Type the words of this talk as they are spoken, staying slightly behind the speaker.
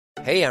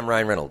Hey, I'm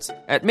Ryan Reynolds.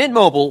 At Mint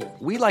Mobile,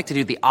 we like to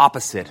do the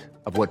opposite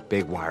of what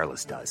Big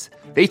Wireless does.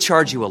 They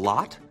charge you a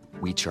lot,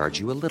 we charge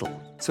you a little.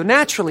 So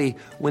naturally,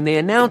 when they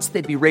announced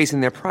they'd be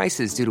raising their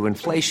prices due to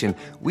inflation,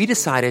 we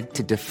decided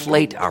to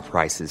deflate our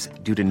prices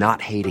due to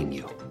not hating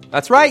you.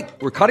 That's right.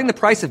 We're cutting the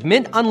price of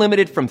Mint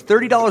Unlimited from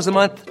 $30 a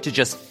month to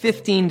just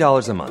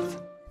 $15 a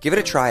month. Give it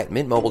a try at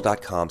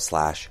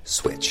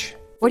mintmobile.com/switch.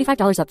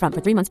 $45 up front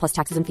for 3 months plus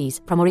taxes and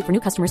fees. Promo rate for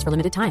new customers for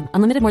limited time.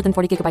 Unlimited more than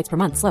 40 gigabytes per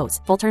month. Slows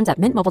full terms at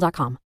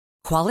mintmobile.com.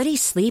 Quality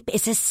sleep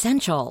is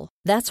essential.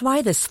 That's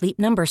why the Sleep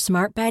Number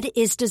Smart Bed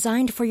is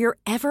designed for your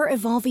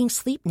ever-evolving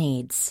sleep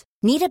needs.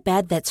 Need a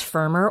bed that's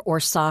firmer or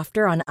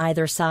softer on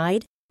either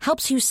side?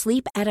 Helps you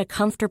sleep at a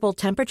comfortable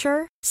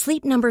temperature?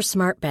 Sleep Number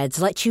Smart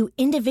Beds let you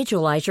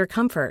individualize your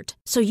comfort,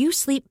 so you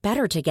sleep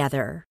better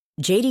together.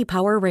 J.D.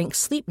 Power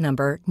ranks Sleep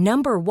Number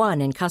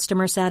 #1 in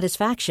customer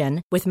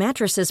satisfaction with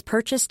mattresses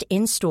purchased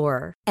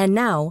in-store. And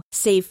now,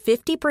 save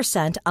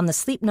 50% on the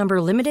Sleep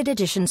Number Limited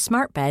Edition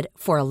Smart Bed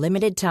for a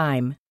limited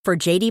time.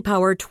 For J.D.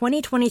 Power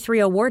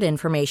 2023 award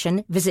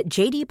information, visit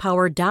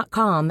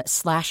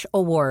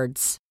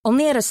jdpower.com/awards.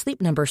 Only at a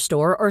Sleep Number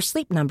store or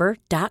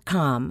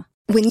sleepnumber.com.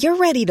 When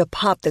you're ready to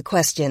pop the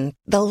question,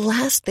 the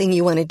last thing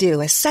you want to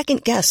do is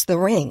second-guess the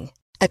ring.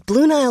 At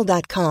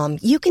BlueNile.com,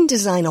 you can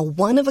design a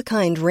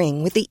one-of-a-kind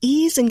ring with the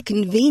ease and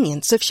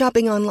convenience of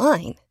shopping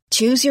online.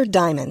 Choose your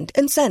diamond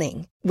and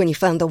setting. When you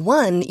find the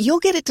one, you'll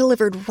get it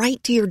delivered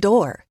right to your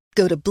door.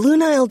 Go to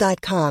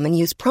BlueNile.com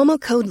and use promo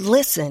code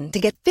LISTEN to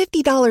get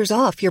 $50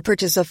 off your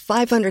purchase of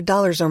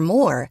 $500 or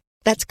more.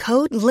 That's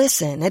code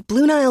LISTEN at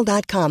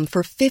BlueNile.com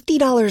for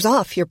 $50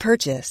 off your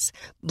purchase.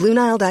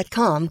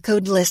 BlueNile.com,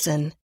 code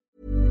LISTEN.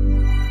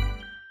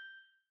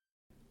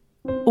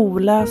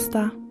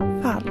 Olösta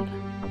fall.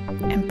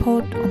 En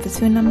podd om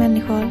försvunna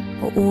människor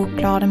och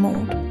oklara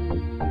mord.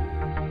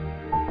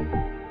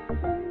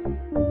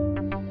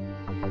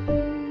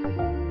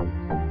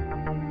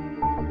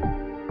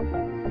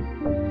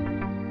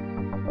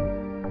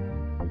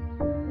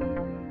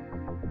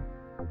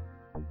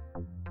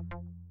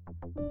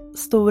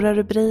 Stora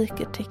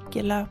rubriker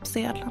täcker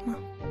löpsedlarna.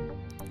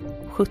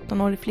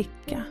 17-årig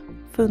flicka,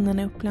 funnen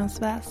i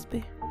Upplands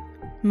Väsby.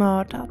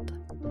 Mördad.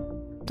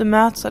 Du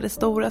möts av de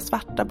stora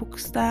svarta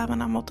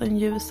bokstäverna mot den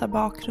ljusa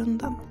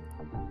bakgrunden.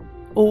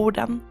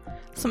 Orden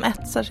som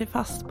etsar sig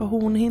fast på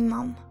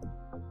hornhinnan.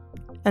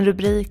 En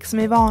rubrik som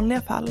i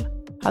vanliga fall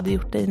hade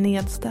gjort dig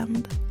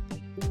nedstämd.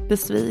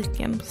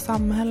 Besviken på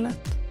samhället.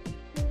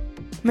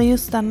 Men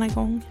just denna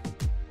gång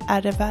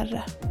är det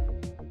värre.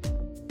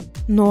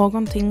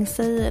 Någonting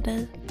säger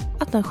dig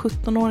att den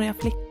 17-åriga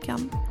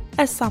flickan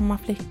är samma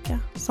flicka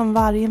som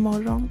varje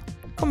morgon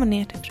kommer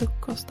ner till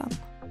frukosten.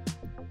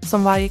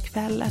 Som varje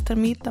kväll äter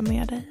middag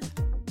med dig.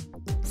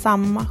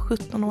 Samma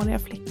 17-åriga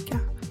flicka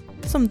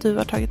som du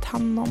har tagit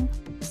hand om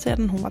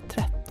sedan hon var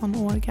 13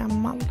 år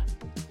gammal.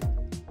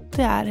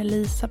 Det är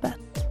Elisabeth.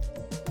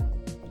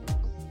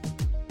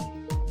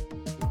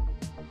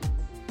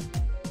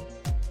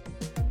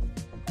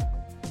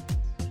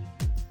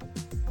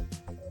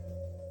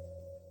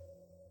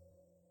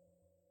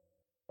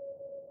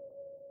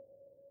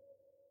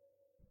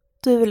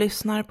 Du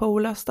lyssnar på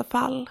Olösta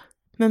fall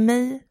med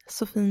mig,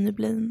 Sofie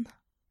Nyblin.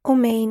 Och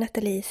mig,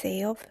 Nathalie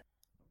Seov.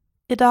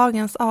 I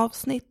dagens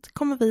avsnitt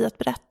kommer vi att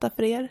berätta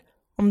för er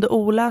om det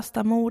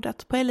olösta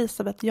mordet på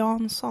Elisabeth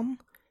Jansson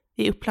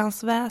i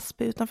Upplands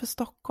Väsby utanför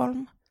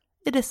Stockholm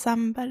i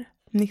december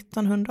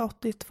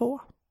 1982.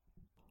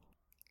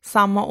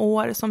 Samma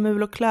år som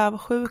mul- och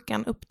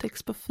klövsjukan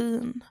upptäcks på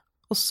Fyn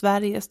och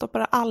Sverige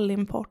stoppar all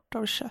import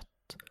av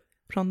kött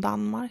från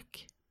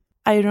Danmark.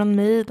 Iron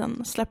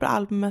Maiden släpper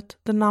albumet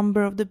The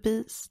Number of the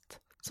Beast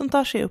som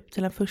tar sig upp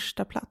till en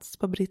första plats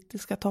på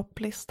brittiska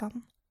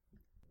topplistan.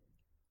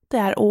 Det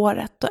är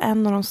året då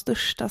en av de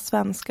största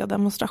svenska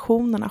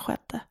demonstrationerna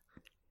skedde.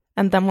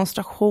 En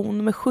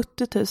demonstration med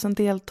 70 000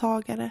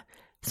 deltagare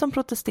som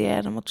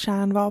protesterade mot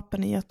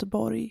kärnvapen i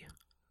Göteborg.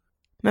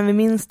 Men vi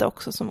minns det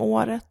också som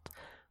året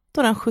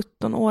då den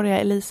 17-åriga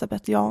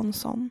Elisabeth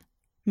Jansson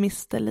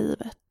miste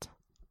livet.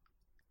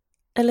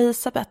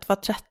 Elisabeth var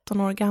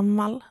 13 år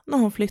gammal när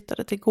hon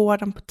flyttade till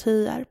gården på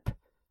Tierp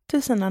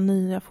till sina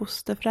nya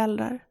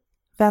fosterföräldrar,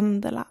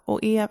 Vendela och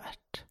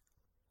Evert.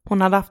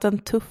 Hon hade haft en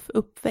tuff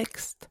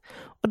uppväxt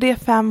och de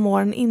 5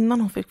 åren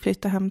innan hon fick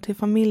flytta hem till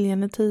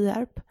familjen i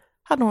Tierp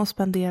hade hon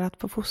spenderat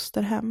på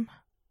fosterhem.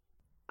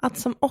 Att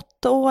som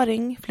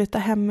 8-åring flytta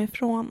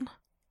hemifrån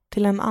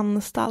till en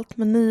anstalt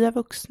med nya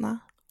vuxna,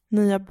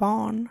 nya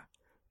barn,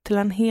 till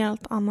en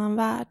helt annan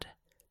värld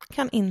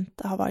kan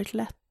inte ha varit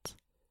lätt.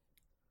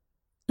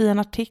 I en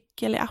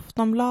artikel i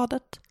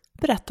Aftonbladet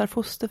berättar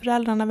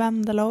fosterföräldrarna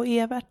Vendela och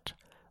Evert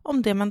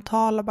om det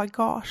mentala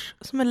bagage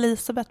som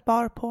Elisabeth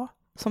bar på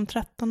som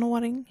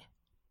 13-åring.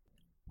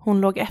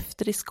 Hon låg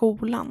efter i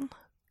skolan.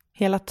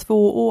 Hela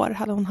 2 år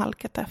hade hon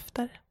halkat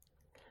efter.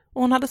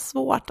 Och hon hade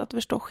svårt att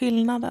förstå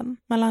skillnaden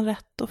mellan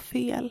rätt och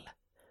fel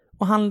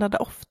och handlade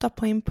ofta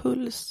på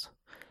impuls,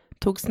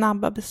 tog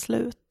snabba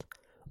beslut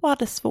och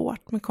hade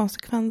svårt med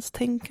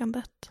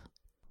konsekvenstänkandet.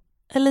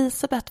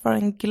 Elisabeth var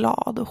en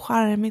glad och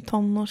charmig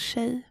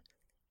tonårstjej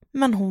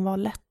men hon var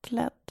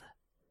lättledd.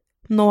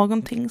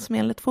 Någonting som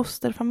enligt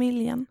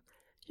fosterfamiljen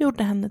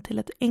gjorde henne till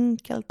ett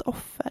enkelt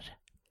offer.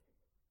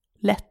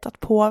 Lätt att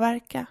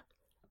påverka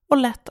och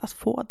lätt att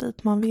få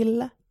dit man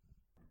ville.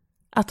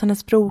 Att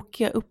hennes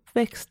brokiga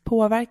uppväxt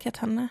påverkat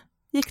henne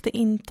gick det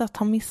inte att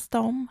ta miste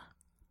om.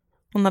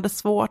 Hon hade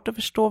svårt att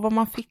förstå vad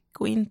man fick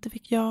och inte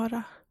fick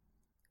göra.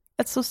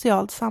 Ett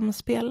socialt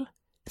samspel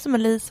som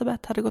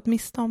Elisabeth hade gått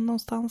miste om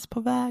någonstans på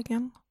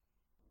vägen.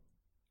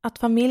 Att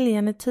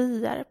familjen i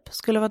Tierp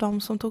skulle vara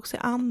de som tog sig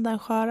an den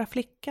sköra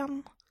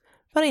flickan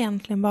var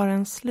egentligen bara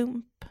en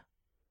slump.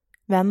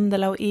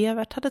 Vendela och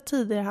Evert hade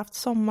tidigare haft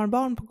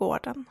sommarbarn på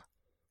gården.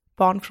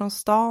 Barn från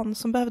stan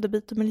som behövde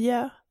byta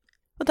miljö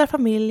och där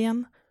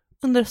familjen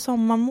under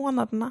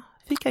sommarmånaderna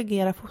fick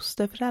agera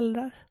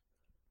fosterföräldrar.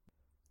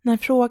 När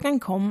frågan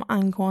kom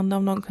angående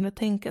om de kunde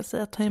tänka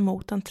sig att ta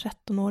emot en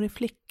 13-årig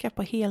flicka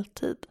på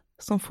heltid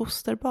som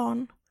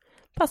fosterbarn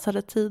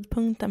passade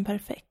tidpunkten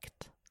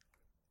perfekt.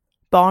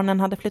 Barnen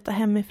hade flyttat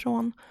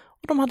hemifrån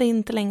och de hade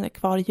inte längre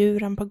kvar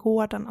djuren på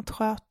gården att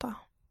sköta.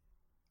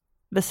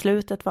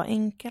 Beslutet var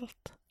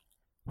enkelt.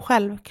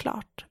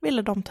 Självklart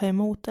ville de ta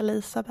emot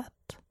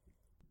Elisabeth.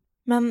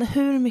 Men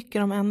hur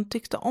mycket de än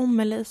tyckte om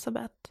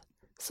Elisabeth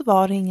så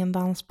var det ingen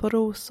dans på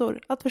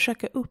rosor att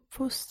försöka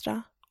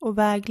uppfostra och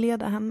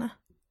vägleda henne.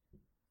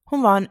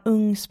 Hon var en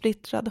ung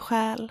splittrad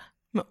själ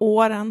med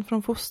åren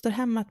från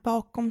fosterhemmet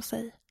bakom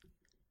sig.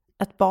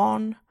 Ett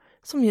barn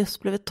som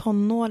just blivit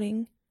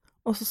tonåring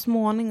och så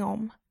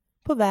småningom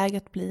på väg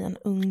att bli en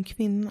ung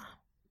kvinna.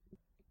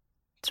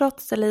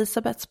 Trots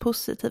Elisabeths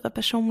positiva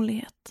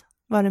personlighet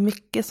var det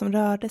mycket som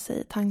rörde sig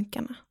i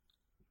tankarna.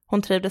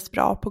 Hon trivdes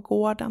bra på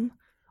gården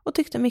och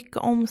tyckte mycket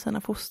om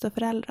sina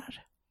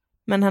fosterföräldrar.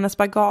 Men hennes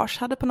bagage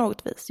hade på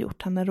något vis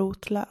gjort henne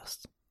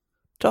rotlös.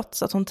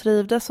 Trots att hon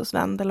trivdes hos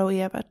Vendela och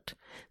Evert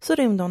så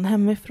rymde hon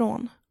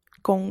hemifrån,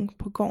 gång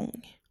på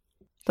gång.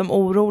 De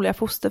oroliga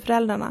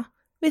fosterföräldrarna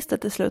visste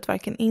till slut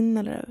varken in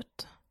eller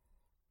ut.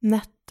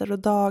 Nätter och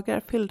dagar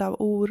fyllda av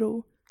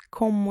oro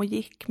kom och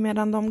gick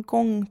medan de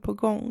gång på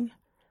gång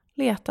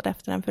letade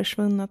efter den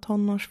försvunna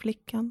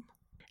tonårsflickan.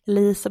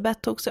 Elisabeth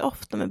tog sig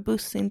ofta med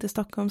buss in till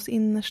Stockholms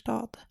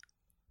innerstad.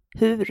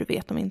 Hur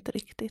vet de inte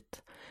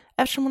riktigt,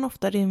 eftersom hon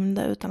ofta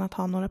rymde utan att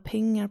ha några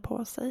pengar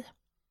på sig.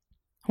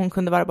 Hon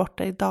kunde vara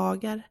borta i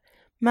dagar,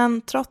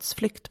 men trots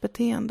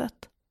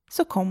flyktbeteendet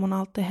så kom hon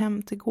alltid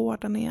hem till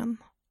gården igen.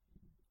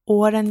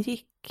 Åren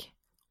gick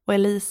och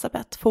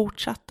Elisabeth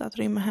fortsatte att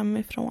rymma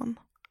hemifrån.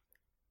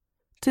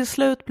 Till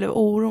slut blev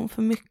oron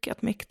för mycket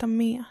att mäkta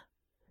med.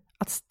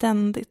 Att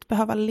ständigt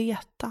behöva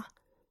leta,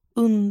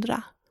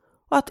 undra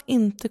och att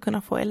inte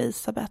kunna få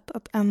Elisabeth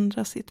att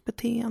ändra sitt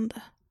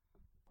beteende.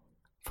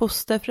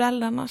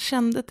 Fosterföräldrarna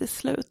kände till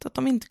slut att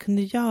de inte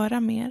kunde göra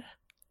mer.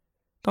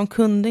 De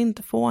kunde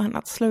inte få henne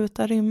att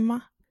sluta rymma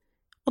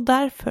och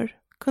därför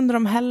kunde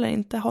de heller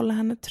inte hålla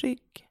henne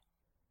trygg.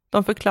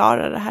 De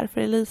förklarade det här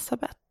för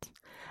Elisabeth,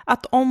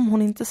 att om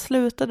hon inte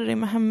slutade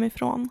rymma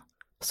hemifrån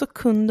så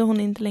kunde hon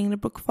inte längre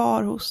bo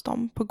kvar hos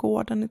dem på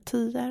gården i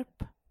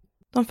Tierp.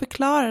 De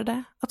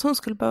förklarade att hon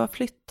skulle behöva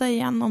flytta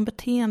igen om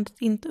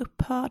beteendet inte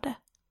upphörde,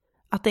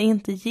 att det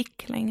inte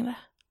gick längre.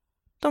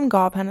 De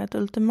gav henne ett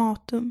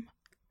ultimatum.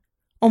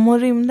 Om hon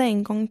rymde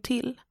en gång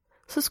till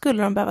så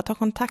skulle de behöva ta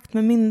kontakt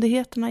med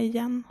myndigheterna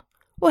igen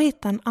och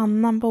hitta en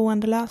annan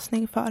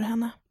boendelösning för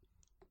henne.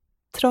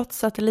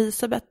 Trots att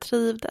Elisabeth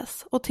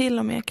trivdes och till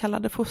och med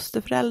kallade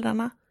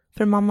fosterföräldrarna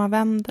för mamma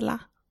Vendela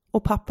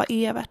och pappa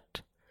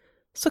Evert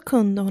så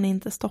kunde hon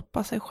inte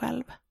stoppa sig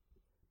själv.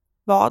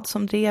 Vad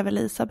som drev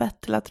Elisabeth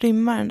till att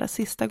rymma den där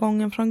sista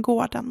gången från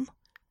gården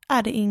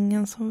är det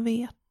ingen som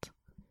vet.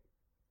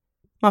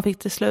 Man fick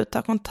till slut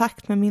ta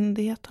kontakt med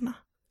myndigheterna.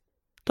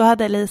 Då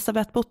hade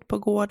Elisabeth bott på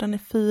gården i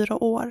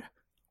 4 år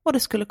och det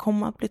skulle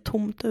komma att bli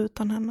tomt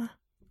utan henne.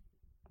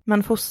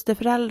 Men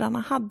fosterföräldrarna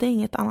hade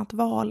inget annat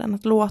val än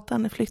att låta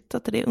henne flytta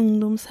till det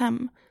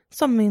ungdomshem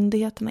som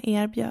myndigheterna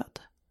erbjöd.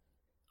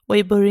 Och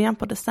i början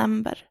på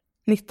december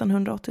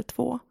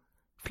 1982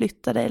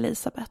 flyttade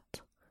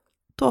Elisabeth,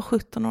 då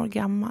 17 år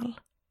gammal,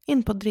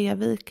 in på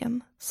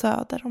Drevviken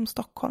söder om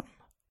Stockholm.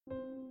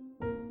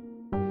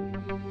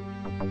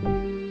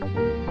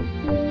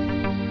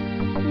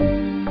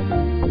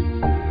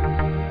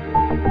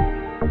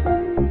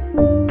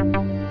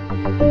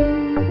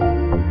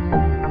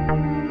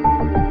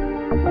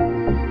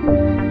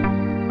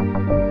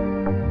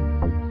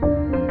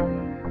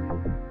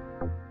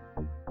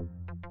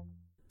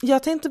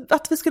 Jag tänkte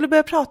att vi skulle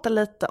börja prata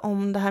lite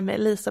om det här med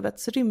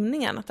Elisabeths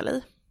rymningar,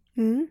 Nathalie.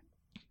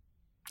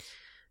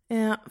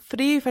 För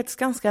det är ju faktiskt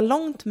ganska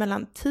långt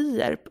mellan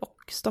Tierp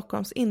och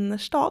Stockholms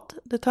innerstad.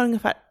 Det tar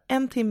ungefär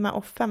 1 timme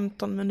och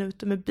 15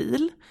 minuter med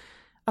bil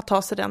att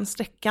ta sig den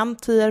sträckan.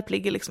 Tierp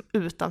ligger liksom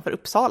utanför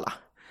Uppsala.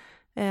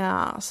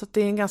 Så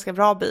det är en ganska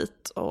bra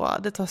bit och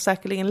det tar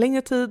säkerligen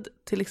längre tid,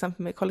 till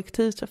exempel med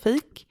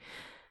kollektivtrafik.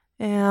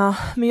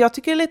 Men jag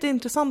tycker det är lite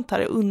intressant här.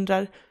 Jag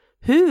undrar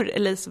hur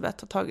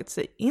Elisabeth har tagit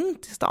sig in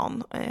till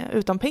stan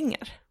utan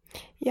pengar.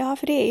 Ja,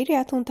 för det är ju det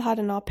att hon inte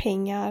hade några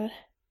pengar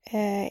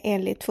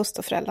enligt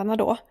fosterföräldrarna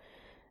då.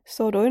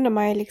 Så då undrar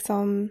man ju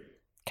liksom,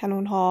 kan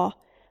hon ha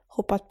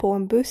hoppat på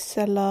en buss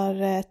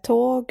eller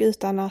tåg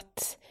utan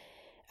att,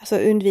 alltså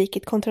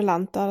undvikit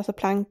kontrollanter, alltså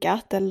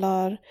plankat,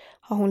 eller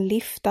har hon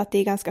lyftat? Det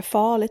är ganska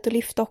farligt att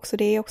lyfta också,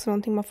 det är också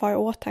någonting man får i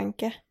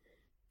åtanke.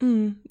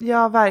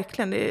 Ja,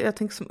 verkligen. Jag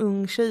tänker som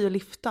ung tjej att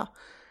lyfta.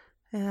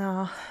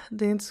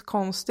 Det är inte så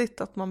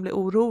konstigt att man blir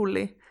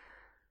orolig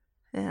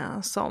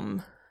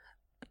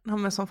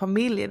som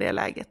familj i det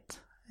läget.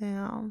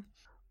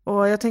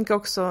 Och jag tänker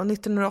också,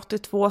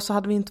 1982 så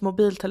hade vi inte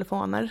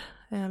mobiltelefoner,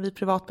 vi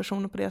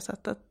privatpersoner på det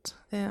sättet.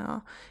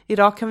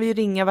 Idag kan vi ju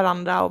ringa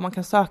varandra och man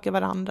kan söka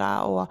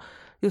varandra, och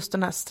just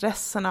den här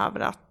stressen över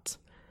att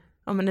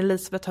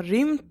Elisabeth har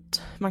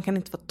rymt, man kan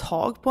inte få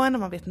tag på henne,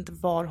 man vet inte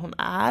var hon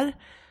är.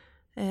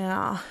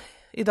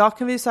 Idag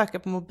kan vi söka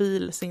på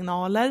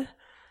mobilsignaler.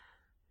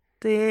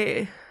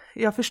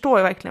 Jag förstår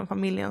ju verkligen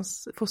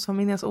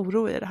fosterfamiljens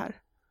oro i det här.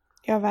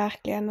 Ja,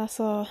 verkligen.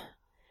 Alltså,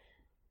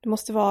 det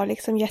måste vara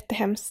liksom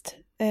jättehemskt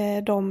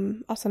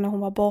alltså när hon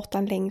var borta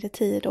en längre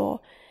tid,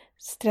 och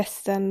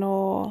stressen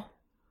och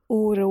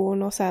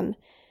oron, och sen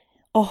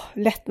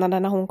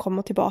lättnaden när hon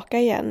kommer tillbaka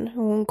igen.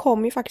 Hon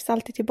kom ju faktiskt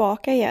alltid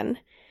tillbaka igen,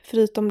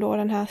 förutom då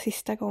den här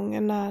sista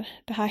gången när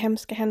det här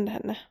hemska hände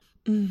henne.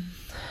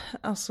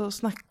 Alltså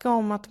snacka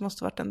om att det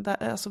måste varit en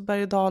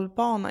berg- och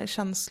dalbana i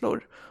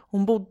känslor.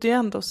 Hon bodde ju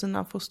ändå hos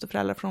sina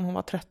fosterföräldrar från hon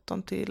var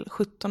 13 till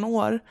 17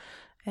 år.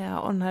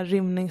 Och den här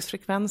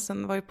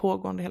rymningsfrekvensen var ju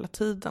pågående hela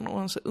tiden.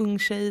 Och en så ung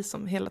tjej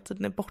som hela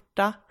tiden är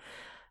borta.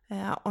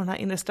 Och den här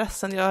inre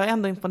stressen. Jag är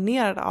ändå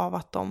imponerad av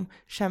att de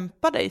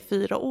kämpade i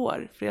 4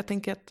 år. För jag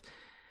tänker att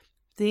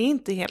det är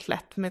inte helt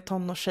lätt med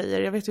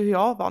tonårstjejer. Jag vet ju hur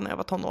jag var när jag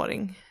var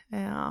tonåring.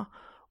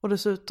 Och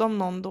dessutom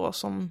någon då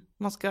som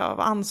man ska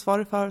vara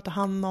ansvarig för att ta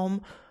hand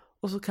om.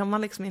 Och så kan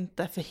man liksom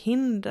inte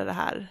förhindra det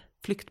här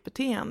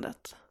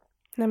flyktbeteendet.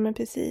 Nej, men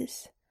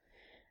precis.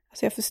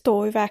 Alltså jag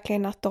förstår ju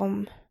verkligen att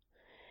de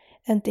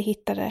inte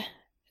hittade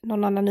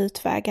någon annan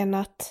utväg än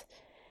att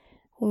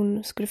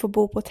hon skulle få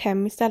bo på ett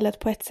hem istället,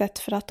 på ett sätt,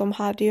 för att de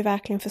hade ju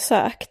verkligen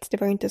försökt. Det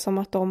var ju inte som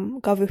att de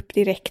gav upp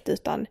direkt,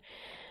 utan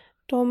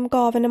de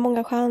gav henne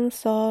många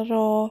chanser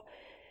och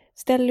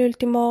ställde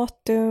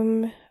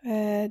ultimatum.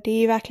 Det är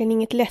ju verkligen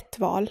inget lätt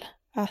val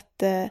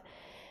att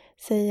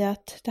säga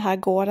att det här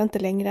går inte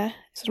längre.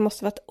 Så det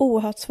måste varit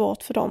oerhört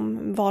svårt för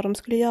dem vad de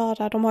skulle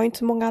göra. De har ju inte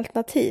så många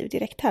alternativ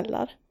direkt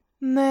heller.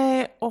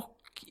 Nej, och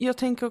jag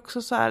tänker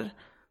också så här,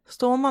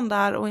 står man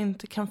där och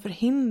inte kan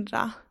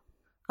förhindra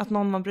att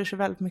någon man bryr sig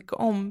väldigt mycket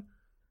om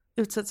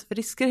utsätts för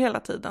risker hela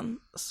tiden,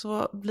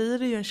 så blir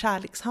det ju en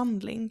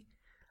kärlekshandling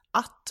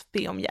att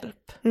be om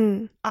hjälp.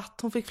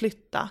 Att hon fick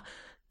flytta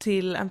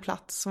till en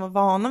plats som var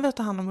vana vid att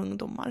ta hand om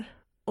ungdomar.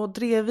 Och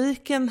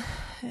Drevviken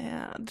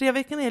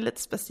är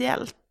lite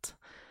speciellt.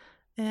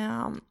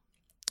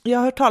 Jag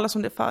har hört talas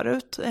om det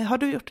förut. Har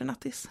du gjort det,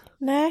 Nattis?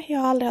 Nej, jag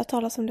har aldrig hört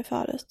talas om det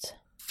förut.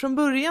 Från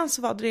början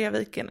så var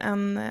Drevviken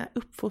en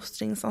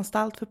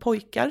uppfostringsanstalt för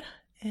pojkar.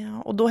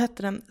 Och då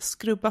hette den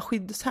Skrubba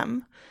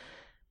skyddshem.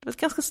 Det var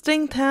ett ganska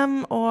strängt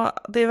hem, och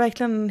det är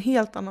verkligen en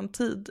helt annan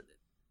tid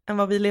än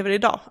vad vi lever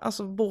idag.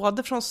 Alltså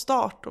både från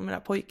start och med det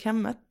här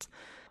pojkhemmet,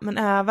 men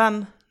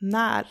även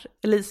när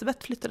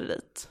Elisabeth flyttade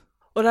dit.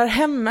 Och det här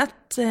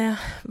hemmet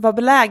var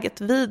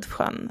beläget vid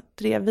sjön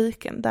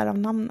Drevviken, därav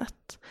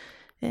namnet.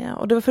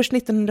 Och det var först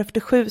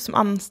 1947 som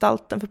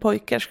anstalten för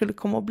pojkar skulle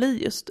komma att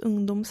bli just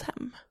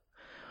ungdomshem.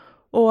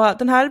 Och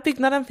den här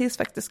byggnaden finns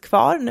faktiskt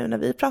kvar nu när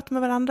vi pratar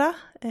med varandra.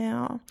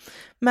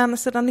 Men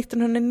sedan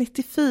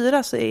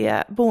 1994 så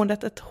är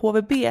boendet ett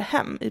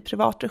HVB-hem i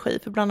privat regi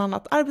för bland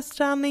annat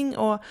arbetsträning,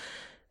 och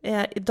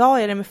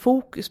idag är det med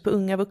fokus på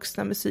unga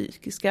vuxna med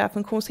psykiska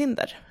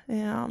funktionshinder.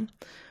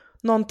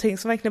 Någonting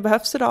som verkligen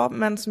behövs idag,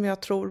 men som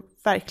jag tror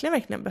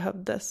verkligen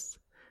behövdes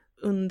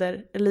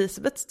under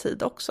Elisabeths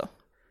tid också.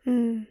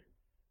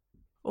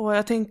 Och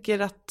jag tänker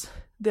att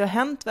det har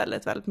hänt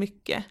väldigt, väldigt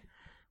mycket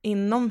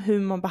inom hur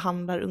man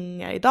behandlar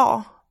unga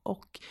idag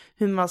och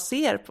hur man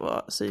ser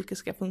på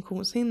psykiska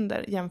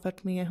funktionshinder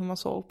jämfört med hur man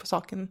såg på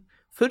saken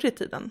förr i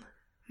tiden.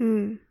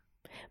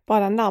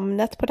 Bara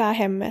namnet på det här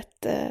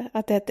hemmet,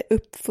 att det heter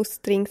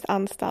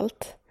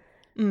uppfostringsanstalt.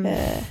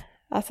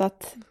 Alltså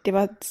att det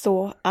var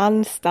så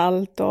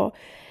anstalt, och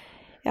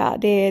ja,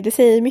 det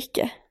säger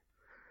mycket.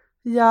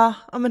 Ja,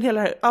 men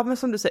men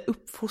som du säger,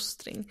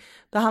 uppfostring.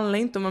 Det handlar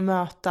inte om att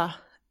möta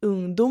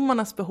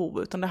ungdomarnas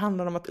behov, utan det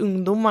handlar om att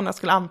ungdomarna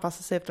skulle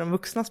anpassa sig efter de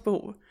vuxnas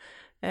behov.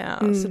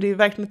 Så det är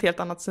verkligen ett helt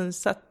annat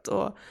synsätt.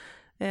 Och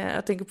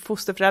jag tänker på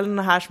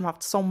fosterföräldrarna här som har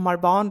haft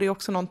sommarbarn. Det är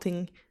också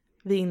någonting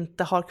vi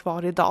inte har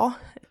kvar idag.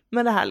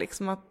 Men det här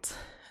liksom att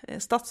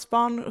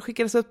stadsbarn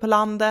skickades ut på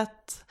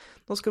landet,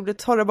 de skulle bli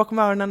torra bakom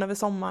öronen över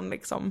sommaren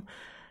liksom.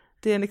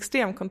 Det är en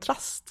extrem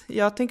kontrast.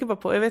 Jag tänker bara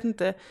på, jag vet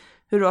inte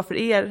hur det var för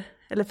er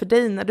eller för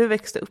dig när du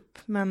växte upp,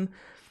 men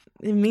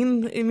i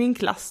min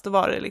klass då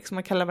var det liksom,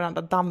 man kallar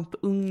varandra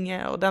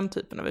dampunge och den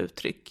typen av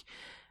uttryck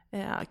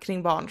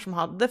kring barn som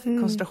hade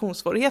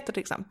koncentrationssvårigheter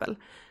till exempel.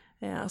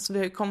 Så vi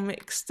har ju kommit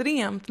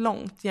extremt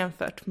långt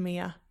jämfört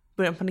med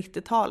början på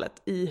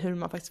 90-talet i hur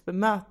man faktiskt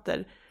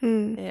bemöter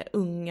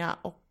unga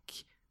och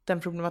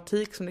den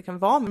problematik som det kan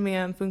vara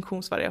med en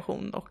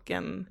funktionsvariation och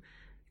en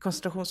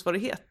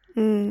koncentrationssvårighet.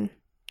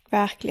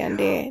 Verkligen,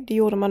 det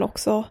gjorde man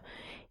också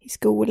i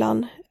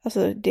skolan.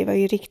 Alltså det var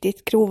ju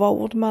riktigt grova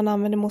ord man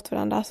använde mot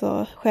varandra,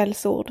 alltså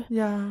skällsord.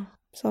 Ja.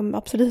 Som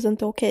absolut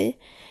inte är okej.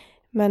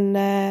 Men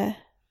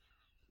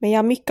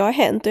ja, mycket har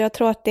hänt och jag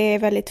tror att det är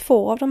väldigt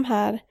få av de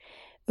här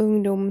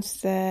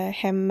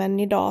ungdomshemmen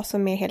idag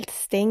som är helt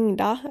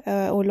stängda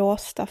och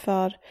låsta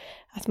för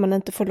att man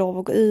inte får lov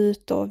att gå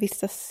ut och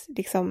vistas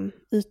liksom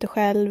ute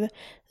själv,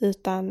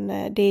 utan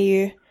det är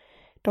ju,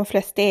 de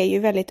flesta är ju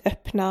väldigt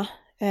öppna,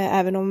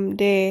 även om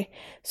det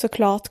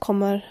såklart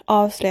kommer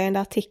avslöjande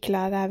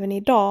artiklar även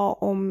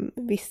idag om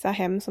vissa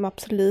hem som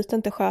absolut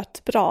inte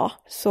sköts bra,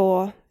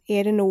 så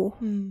är det nog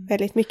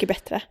väldigt mycket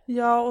bättre.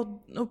 Ja,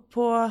 och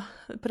på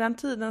den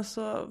tiden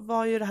så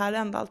var ju det här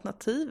enda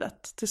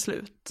alternativet till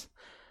slut.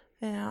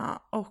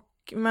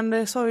 Men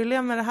det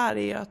sorgliga med det här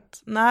är ju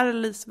att när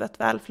Elisabeth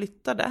väl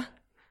flyttade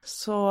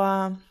så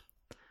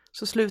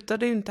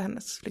slutade ju inte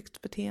hennes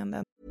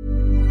flyktbeteende.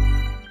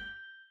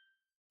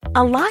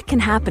 A lot can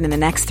happen in the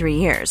next 3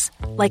 years.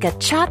 Like a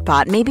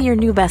chatbot may be your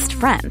new best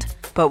friend.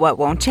 But what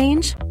won't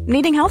change?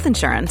 Needing health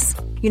insurance.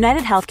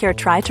 United Healthcare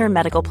Tri-Term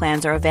Medical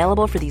Plans are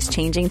available for these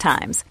changing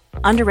times.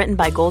 Underwritten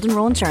by Golden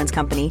Rule Insurance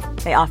Company,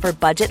 they offer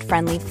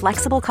budget-friendly,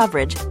 flexible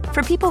coverage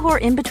for people who are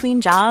in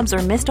between jobs or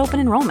missed open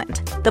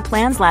enrollment. The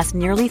plans last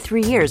nearly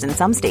 3 years in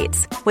some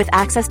states, with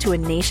access to a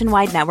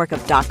nationwide network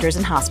of doctors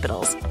and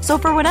hospitals. So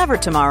for whatever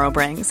tomorrow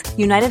brings,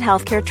 United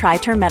Healthcare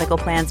Tri-Term Medical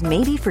Plans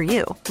may be for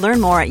you.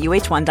 Learn more at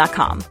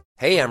uh1.com.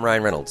 Hey, I'm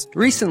Ryan Reynolds.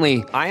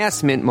 Recently, I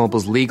asked Mint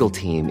Mobile's legal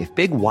team if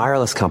big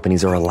wireless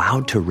companies are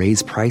allowed to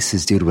raise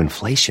prices due to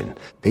inflation.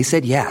 They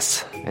said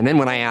yes. And then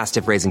when I asked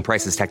if raising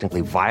prices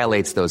technically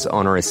violates those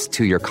onerous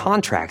 2-year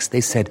contracts,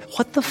 they said,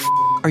 "What the f***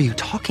 are you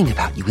talking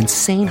about, you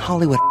insane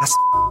Hollywood ass?"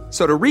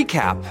 So to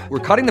recap,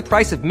 we're cutting the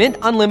price of Mint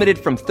Unlimited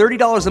from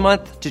 $30 a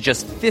month to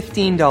just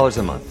 $15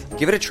 a month.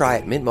 Give it a try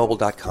at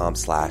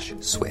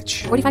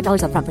mintmobile.com/switch.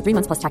 $45 up front for 3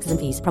 months plus taxes and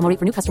fees. Promo rate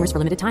for new customers for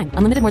limited time.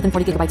 Unlimited more than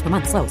 40 gigabytes per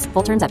month. Slows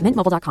full terms at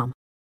mintmobile.com.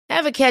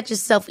 Ever catch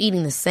yourself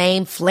eating the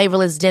same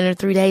flavorless dinner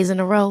 3 days in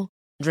a row?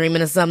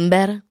 Dreaming of something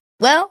better?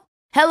 Well,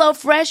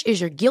 HelloFresh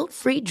is your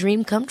guilt-free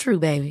dream come true,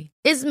 baby.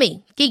 It's me,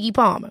 Keke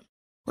Palmer.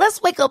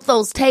 Let's wake up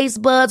those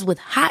taste buds with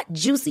hot,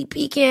 juicy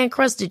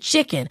pecan-crusted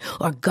chicken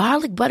or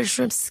garlic butter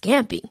shrimp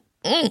scampi.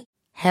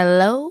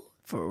 Hello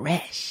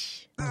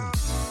Fresh.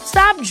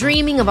 Stop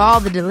dreaming of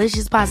all the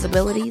delicious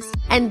possibilities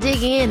and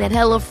dig in at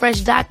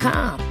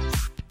HelloFresh.com.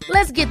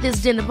 Let's get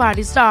this dinner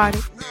party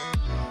started.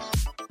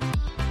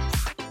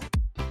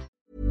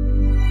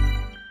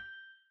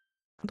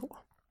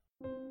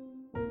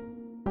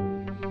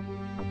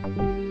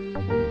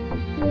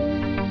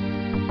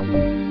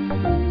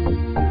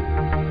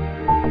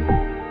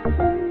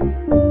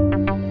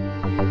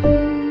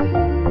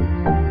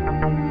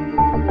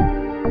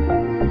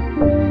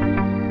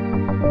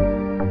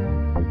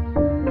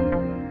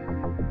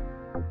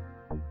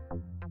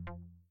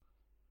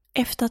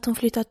 Efter att hon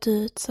flyttat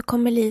ut så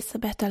kom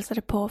Elisabeth och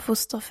hälsade på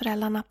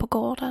fosterföräldrarna på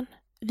gården.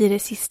 Vid det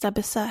sista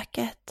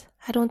besöket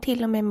hade hon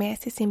till och med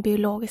sig sin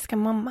biologiska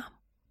mamma.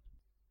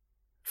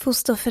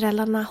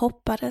 Fosterföräldrarna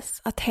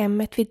hoppades att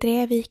hemmet vid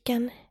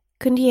Drevviken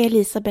kunde ge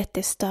Elisabeth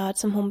det stöd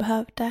som hon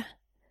behövde.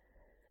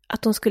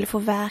 Att hon skulle få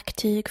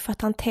verktyg för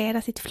att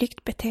hantera sitt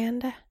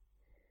flyktbeteende.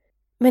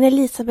 Men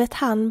Elisabeth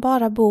hann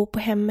bara bo på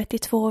hemmet i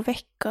 2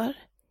 veckor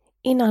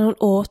innan hon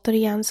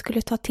återigen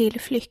skulle ta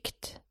till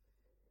flykt.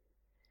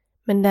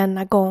 Men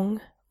denna gång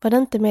var det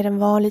inte med den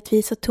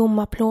vanligtvis så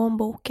tomma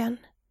plånboken.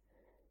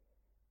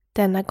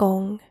 Denna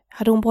gång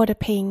hade hon både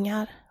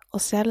pengar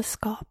och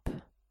sällskap.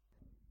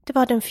 Det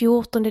var den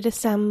 14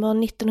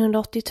 december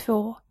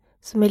 1982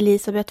 som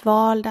Elisabeth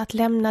valde att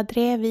lämna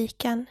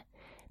Drevviken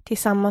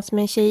tillsammans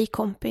med en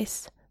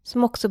tjejkompis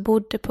som också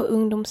bodde på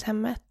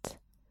ungdomshemmet.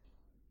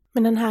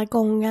 Men den här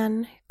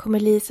gången kom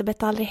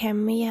Elisabeth aldrig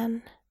hem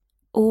igen.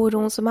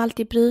 Oron som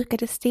alltid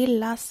brukade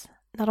stillas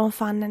när de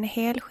fann henne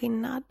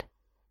helskinnad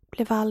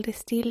blev aldrig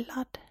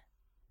stillad.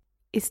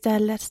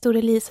 Istället stod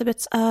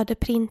Elisabeths öde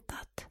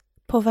printat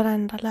på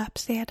varenda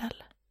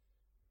löpsedel.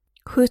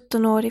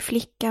 17-årig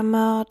flicka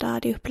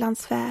mördad i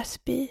Upplands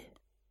Väsby.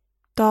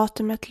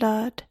 Datumet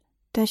löd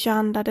den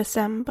 22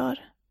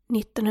 december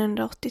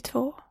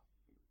 1982.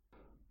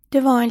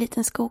 Det var en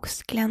liten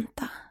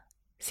skogsglänta,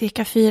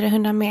 cirka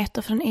 400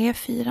 meter från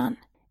E4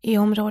 i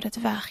området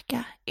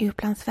Verka i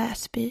Upplands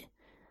Väsby,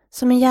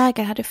 som en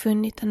jägare hade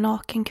funnit en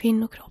naken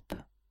kvinnokropp.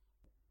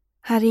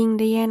 Här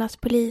ringde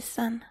genast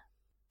polisen.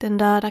 Den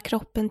döda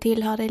kroppen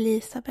tillhörde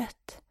Elisabeth.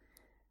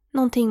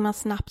 Någonting man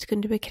snabbt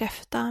kunde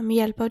bekräfta med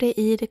hjälp av det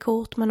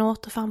ID-kort man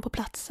återfann på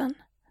platsen.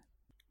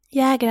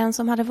 Jägaren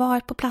som hade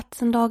varit på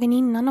platsen dagen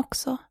innan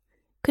också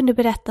kunde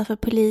berätta för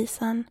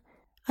polisen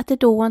att det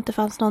då inte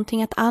fanns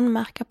någonting att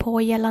anmärka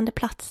på gällande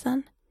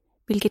platsen,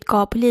 vilket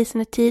gav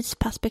polisen ett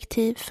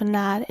tidsperspektiv för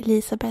när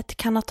Elisabeth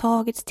kan ha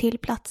tagits till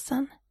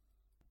platsen.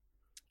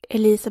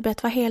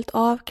 Elisabeth var helt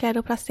avklädd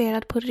och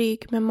placerad på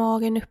rygg med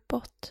magen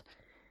uppåt.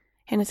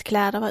 Hennes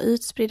kläder var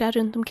utspridda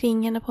runt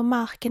omkring henne på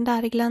marken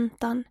där i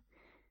gläntan,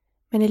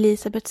 Men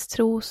Elisabeths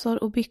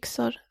trosor och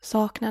byxor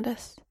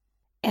saknades.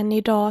 Än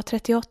idag,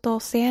 38 år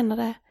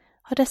senare,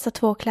 har dessa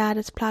 2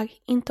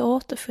 klädesplagg inte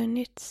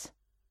återfunnits.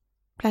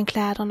 Bland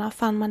kläderna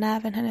fann man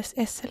även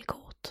hennes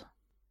SL-kort.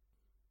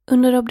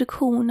 Under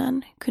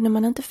obduktionen kunde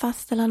man inte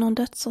fastställa någon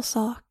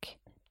dödsorsak,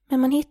 men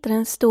man hittade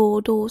en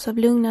stor dos av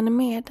lugnande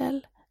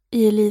medel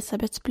i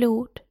Elisabeths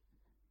blod.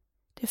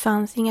 Det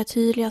fanns inga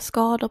tydliga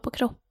skador på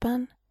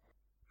kroppen.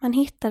 Man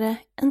hittade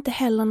inte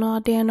heller några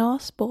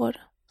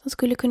DNA-spår som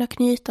skulle kunna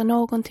knyta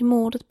någon till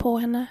mordet på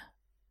henne.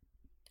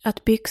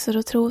 Att byxor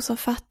och trosor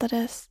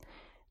fattades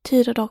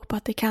tyder dock på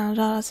att det kan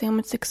röra sig om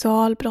ett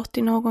sexualbrott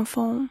i någon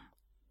form.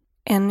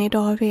 Än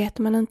idag vet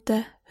man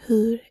inte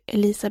hur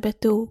Elisabeth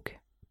dog.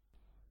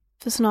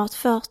 För snart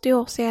 40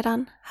 år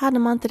sedan hade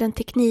man inte den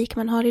teknik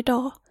man har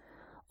idag,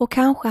 och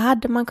kanske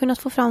hade man kunnat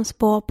få fram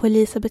spår på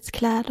Elisabeths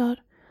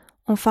kläder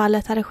om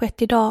fallet hade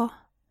skett idag.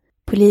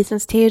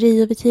 Polisens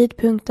teorier vid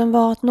tidpunkten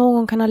var att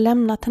någon kan ha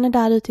lämnat henne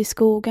där ute i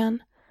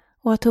skogen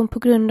och att hon på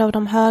grund av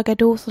de höga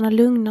doserna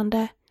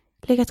lugnande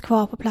legat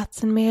kvar på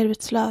platsen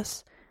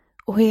medvetslös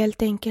och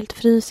helt enkelt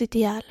frusit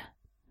ihjäl.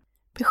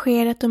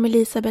 Beskedet om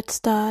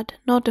Elisabeths död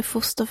nådde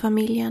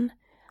fosterfamiljen,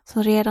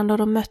 som redan då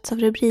de möts av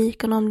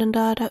rubriken om den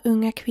döda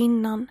unga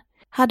kvinnan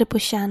hade på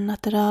känn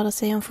att det rörde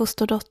sig om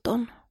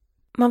fosterdottern.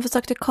 Man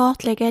försökte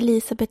kartlägga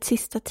Elisabeths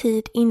sista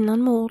tid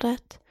innan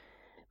mordet,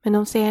 men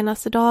de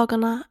senaste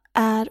dagarna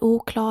är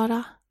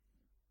oklara.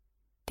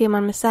 Det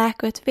man med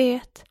säkerhet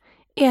vet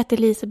är att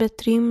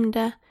Elisabeth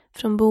rymde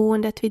från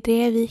boendet vid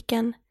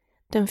Drevviken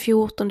den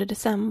 14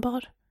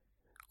 december,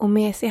 och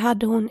med sig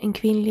hade hon en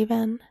kvinnlig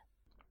vän.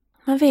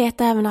 Man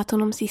vet även att hon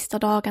de sista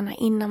dagarna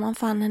innan man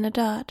fann henne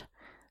död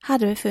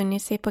hade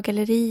befunnit sig på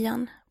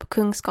Gallerian på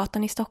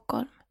Kungsgatan i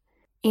Stockholm.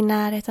 I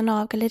närheten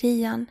av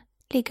Gallerian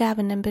ligger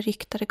även den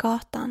beryktade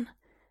gatan,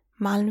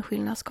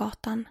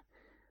 Malmskillnadsgatan,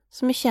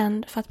 som är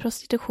känd för att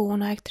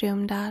prostitution har ägt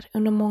rum där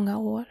under många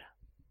år.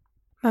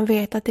 Man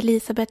vet att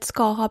Elisabeth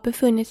ska ha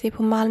befunnit sig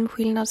på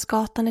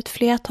Malmskillnadsgatan ett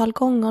flertal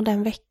gånger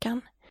den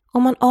veckan,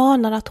 och man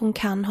anar att hon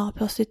kan ha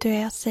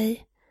prostituerat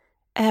sig,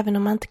 även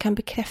om man inte kan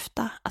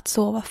bekräfta att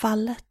så var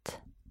fallet.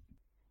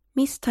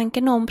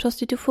 Misstanken om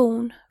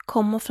prostitution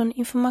kommer från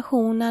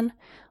informationen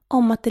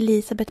om att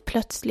Elisabeth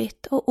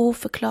plötsligt och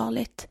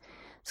oförklarligt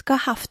ska ha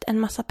haft en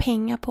massa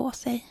pengar på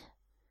sig.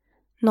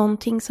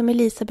 Någonting som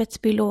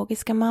Elisabeths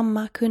biologiska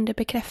mamma kunde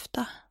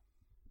bekräfta.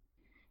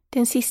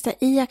 Den sista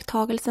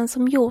iakttagelsen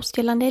som gjorts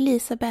gällande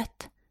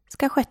Elisabeth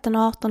ska ha skett den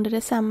 18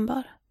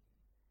 december.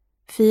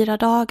 4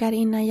 dagar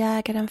innan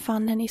jägaren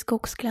fann henne i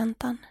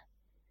skogsgläntan.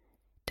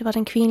 Det var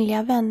den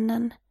kvinnliga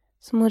vännen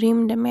som hon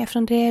rymde med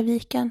från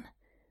Drevviken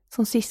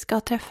som sist ska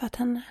ha träffat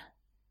henne.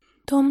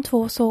 De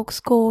 2 sågs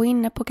gå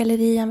inne på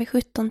Gallerian vid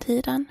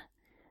 17-tiden.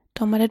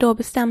 De hade då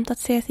bestämt att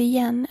ses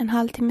igen en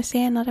halvtimme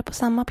senare på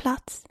samma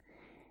plats.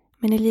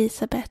 Men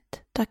Elisabeth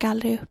dök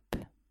aldrig upp.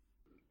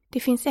 Det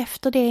finns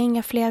efter det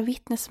inga fler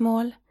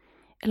vittnesmål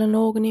eller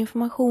någon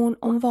information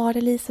om var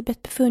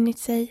Elisabeth befunnit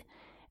sig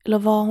eller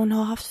vad hon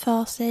har haft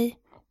för sig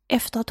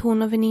efter att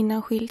hon och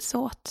väninnan skilts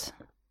åt.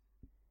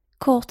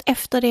 Kort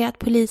efter det att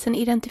polisen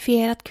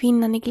identifierat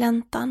kvinnan i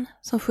gläntan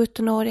som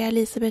 17-åriga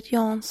Elisabeth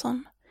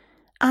Jansson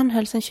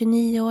anhölls en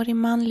 29-årig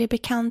manlig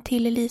bekant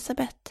till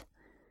Elisabeth.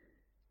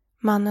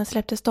 Mannen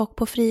släpptes dock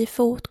på fri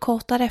fot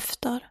kort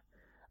därefter,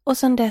 och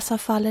sedan dess har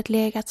fallet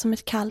legat som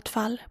ett kallt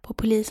fall på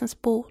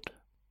polisens bord.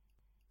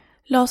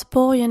 Lars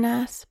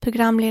Borgenäs,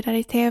 programledare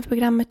i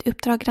tv-programmet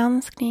Uppdrag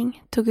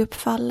granskning, tog upp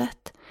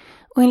fallet,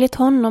 och enligt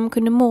honom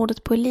kunde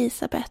mordet på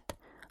Elisabeth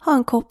ha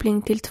en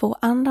koppling till 2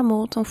 andra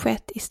mord som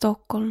skett i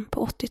Stockholm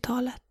på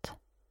 80-talet.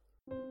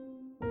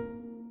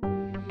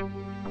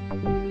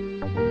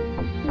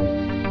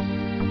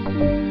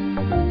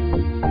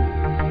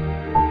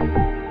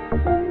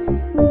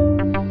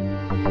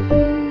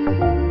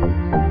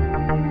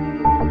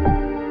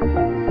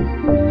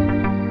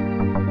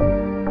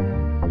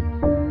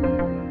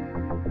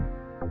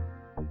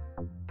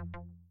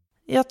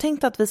 Jag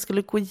tänkte att vi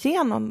skulle gå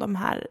igenom de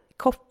här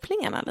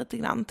kopplingarna lite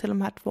grann till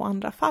de här 2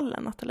 andra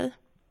fallen, Nathalie.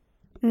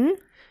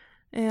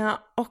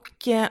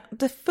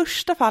 Det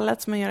första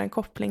fallet som man gör en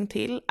koppling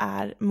till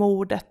är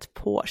mordet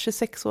på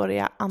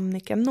 26-åriga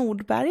Annika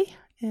Nordberg.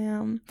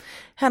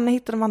 Henne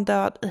hittade man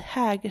död i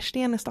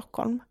Hägersten i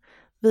Stockholm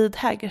vid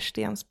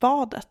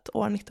Hägerstensbadet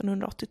år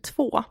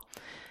 1982.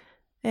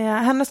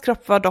 Hennes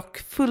kropp var dock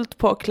fullt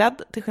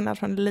påklädd till skillnad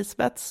från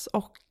Elisabeths,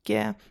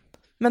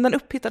 men den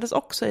upphittades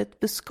också i ett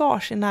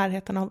buskage i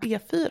närheten av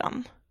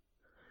E4.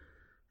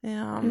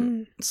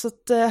 Så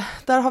att,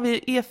 där har vi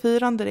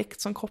E4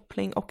 direkt som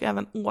koppling och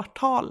även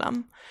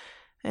årtalen.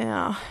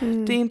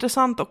 Det är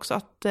intressant också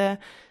att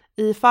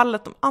i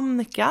fallet om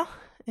Annika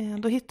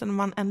då hittade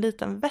man en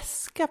liten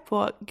väska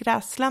på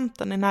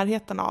grässlänten i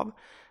närheten av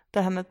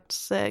där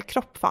hennes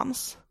kropp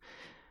fanns.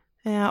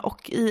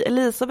 Och i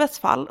Elisabeths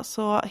fall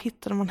så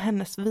hittade man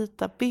hennes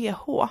vita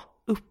BH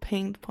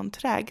upphängd på en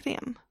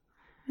trägren.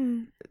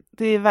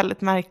 Det är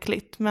väldigt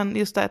märkligt, men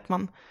just det att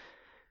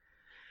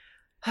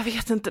jag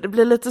vet inte, det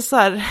blir lite så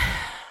här,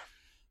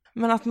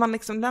 men att man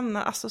liksom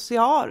lämnar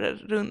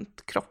accessoarer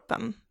runt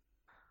kroppen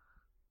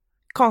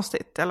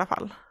konstigt i alla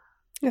fall.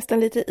 Nästan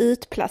lite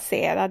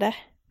utplacerade.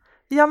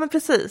 Ja, men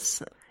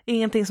precis.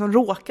 Ingenting som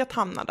råkat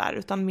hamna där,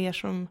 utan mer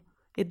som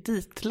är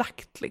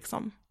ditlagt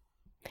liksom.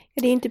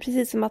 Det är inte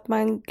precis som att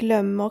man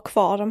glömmer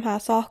kvar de här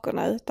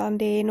sakerna, utan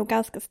det är nog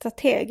ganska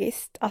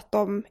strategiskt att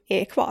de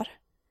är kvar.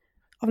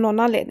 Av någon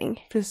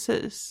anledning.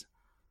 Precis.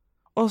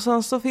 Och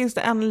sen så finns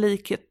det en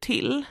likhet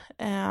till.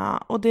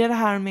 Och det är det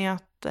här med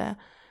att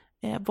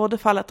både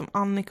fallet om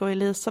Annika och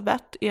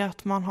Elisabeth är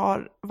att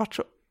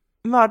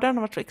mördaren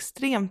har varit så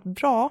extremt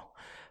bra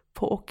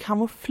på att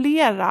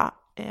kamouflera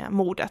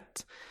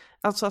mordet.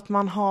 Alltså att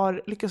man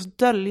har lyckats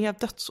dölja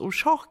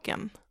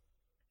dödsorsaken.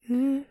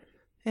 Mm.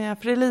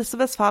 För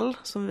Elisabeths fall,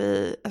 som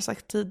vi har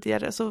sagt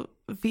tidigare, så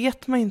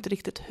vet man ju inte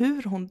riktigt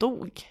hur hon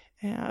dog.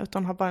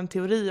 Utan har bara en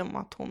teori om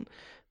att hon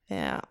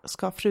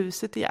ska ha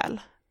frusit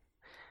ihjäl.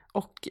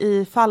 Och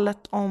i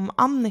fallet om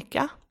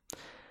Annika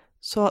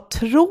så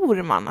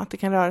tror man att det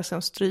kan röra sig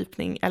om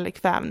strypning eller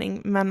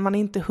kvävning, men man är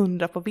inte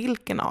 100 på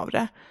vilken av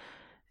det.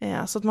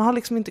 Så att man har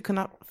liksom inte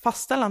kunnat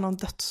fastställa någon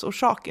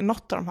dödsorsak i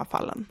något av de här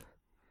fallen.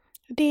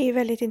 Det är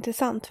väldigt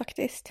intressant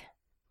faktiskt.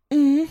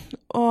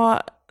 Och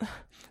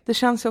det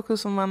känns ju också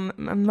som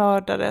en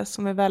mördare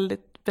som är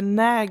väldigt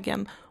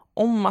benägen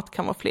om att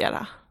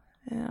kamouflera.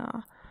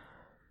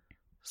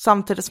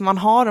 Samtidigt som man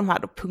har de här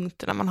då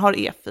punkterna, man har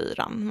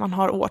E4, man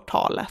har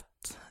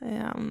årtalet.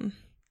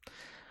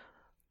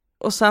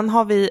 Och sen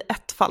har vi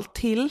ett fall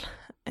till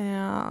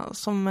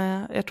som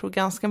jag tror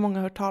ganska många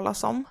har hört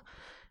talas om.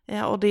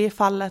 Och det är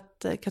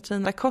fallet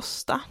Katrin da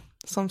Costa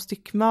som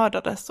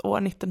styckmördades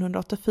år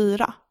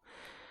 1984.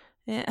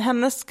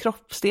 Hennes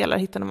kroppsdelar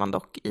hittade man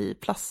dock i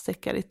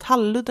plastsäckar i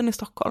Talludden i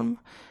Stockholm.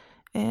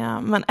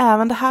 Men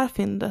även det här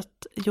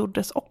fyndet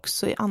gjordes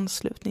också i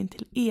anslutning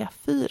till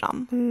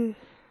E4.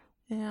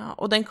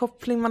 Och den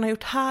koppling man har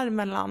gjort här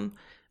mellan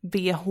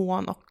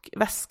BH:n och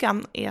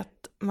väskan är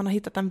att man har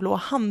hittat en blå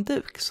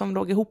handduk som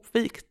låg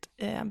ihopvikt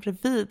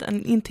bredvid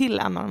intill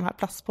en av de här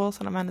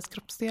plastpåsarna med hennes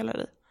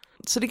kroppsdelar i.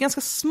 Så det är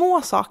ganska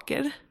små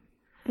saker.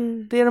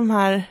 Det är de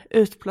här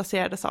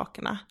utplacerade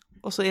sakerna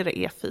och så är det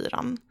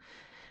E4.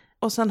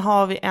 Och sen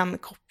har vi en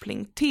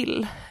koppling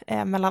till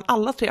mellan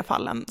alla tre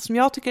fallen som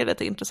jag tycker är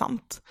lite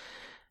intressant.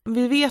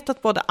 Vi vet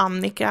att både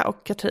Annika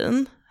och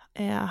Katrin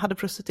hade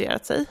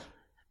prostituerat sig.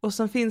 Och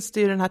sen finns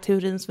det ju den här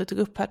teorin som vi tog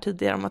upp här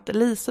tidigare om att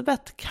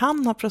Elisabeth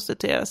kan ha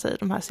prostituerat sig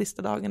de här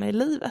sista dagarna i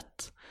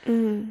livet.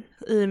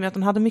 I och med att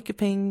hon hade mycket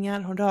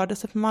pengar, hon rörde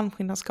sig på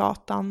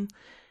Malmskillnadsgatan.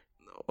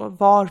 Och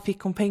var fick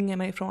hon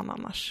pengarna ifrån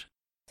annars?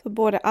 Så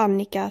både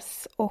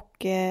Annikas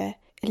och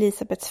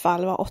Elisabeths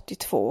fall var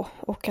 82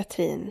 och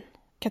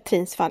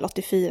Katrins fall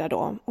 84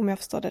 då, om jag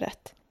förstår det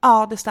rätt.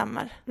 Ja, det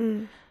stämmer.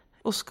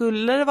 Och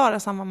skulle det vara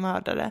samma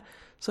mördare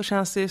så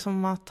känns det ju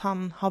som att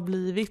han har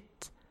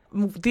blivit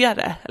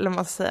modigare, eller vad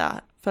man ska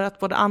säga. För att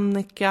både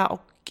Annika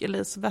och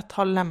Elisabeth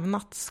har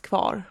lämnats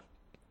kvar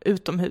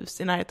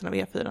utomhus i närheten av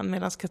E4.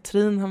 Medan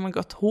Katrin har man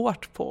gått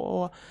hårt på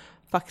och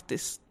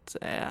faktiskt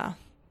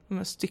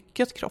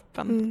styckat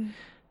kroppen.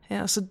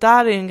 Så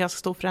där är en ganska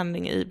stor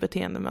förändring i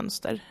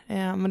beteendemönster.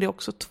 Men det är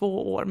också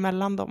 2 år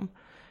mellan de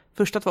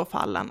första 2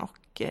 fallen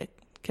och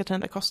Katrin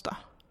da Costa.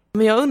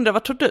 Men jag undrar,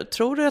 vad tror du?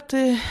 Tror du att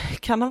det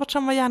kan ha varit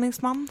samma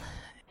gärningsman?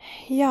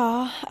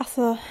 Ja,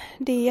 alltså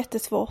det är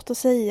jättesvårt att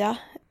säga.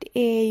 Det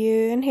är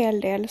ju en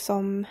hel del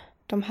som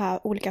de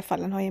här olika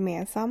fallen har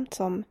gemensamt,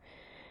 som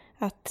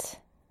att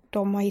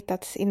de har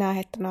hittats i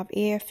närheten av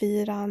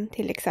E4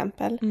 till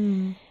exempel.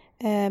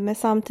 Men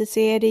samtidigt så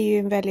är det ju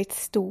en väldigt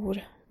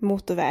stor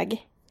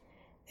motorväg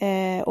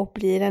och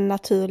blir en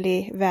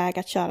naturlig väg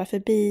att köra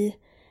förbi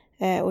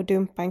och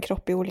dumpa en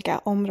kropp i olika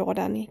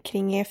områden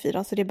kring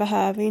E4. Så det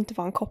behöver ju inte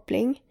vara en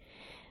koppling.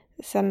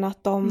 Sen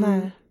att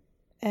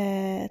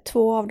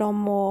 2 av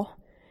dem och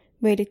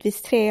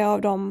möjligtvis 3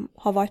 av dem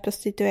har varit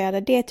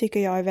prostituerade, det tycker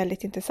jag är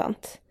väldigt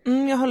intressant.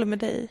 Jag håller med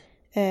dig.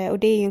 Och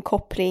det är ju en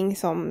koppling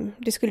som,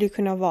 det skulle ju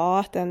kunna vara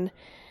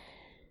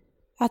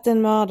att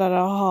en mördare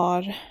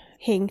har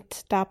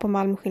hängt där på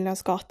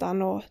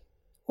Malmskillnadsgatan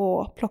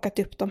och plockat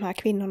upp de här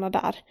kvinnorna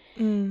där.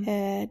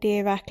 Det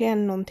är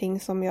verkligen någonting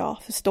som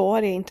jag förstår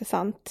är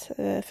intressant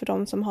för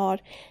de som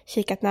har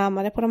kikat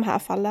närmare på de här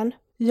fallen.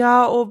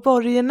 Ja, och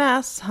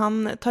Borgenäs,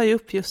 han tar ju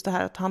upp just det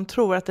här att han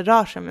tror att det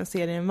rör sig om en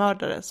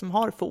seriemördare som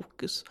har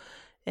fokus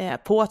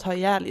på att ha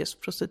ihjäl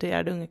just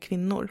prostituerade unga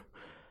kvinnor.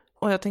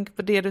 Och jag tänker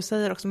på det du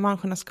säger också,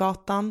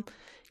 Malmskillnadsgatan,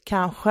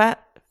 kanske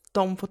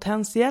de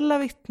potentiella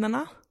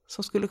vittnena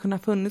som skulle kunna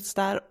funnits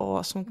där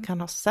och som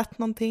kan ha sett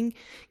någonting,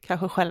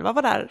 kanske själva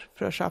var där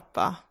för att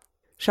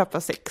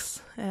köpa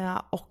sex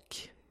och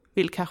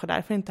vill kanske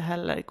därför inte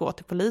heller gå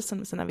till polisen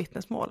med sina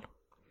vittnesmål.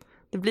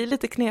 Det blir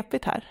lite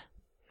knepigt här.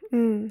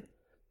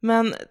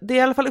 Men det är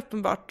i alla fall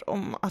uppenbart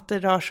om att det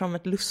rör sig om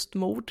ett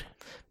lustmord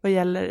vad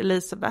gäller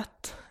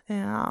Elisabeth.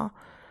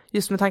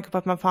 Just med tanke på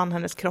att man fann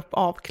hennes kropp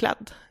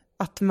avklädd.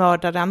 Att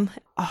mördaren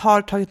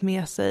har tagit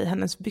med sig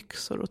hennes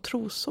byxor och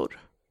trosor.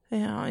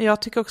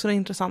 Jag tycker också det är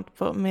intressant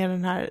med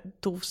den här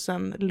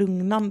dosen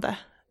lugnande.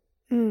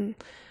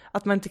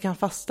 Att man inte kan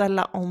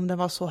fastställa om den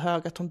var så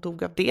hög att hon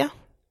dog av det.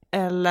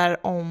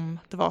 eller om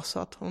det var så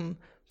att hon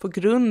på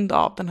grund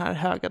av den här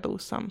höga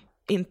dosen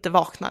inte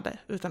vaknade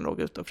utan låg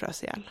ute och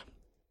frös ihjäl.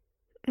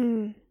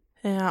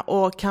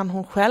 Och kan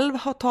hon själv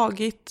ha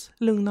tagit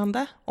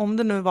lugnande, om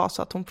det nu var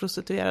så att hon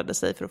prostituerade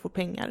sig för att få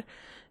pengar,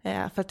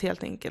 för att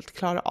helt enkelt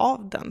klara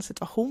av den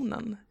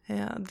situationen.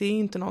 Det är ju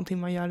inte någonting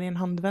man gör i en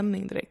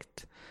handvändning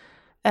direkt.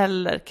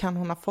 Eller kan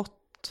hon ha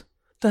fått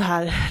det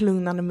här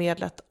lugnande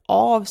medlet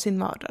av sin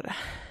mördare?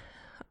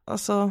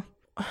 Alltså,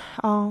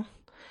 ja.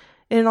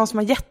 Är det någon som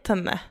har gett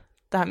henne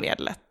det här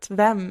medlet?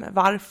 Vem?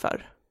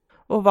 Varför?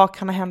 Och vad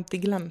kan ha hänt i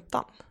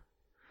gläntan?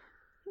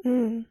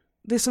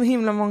 Det är så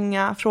himla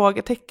många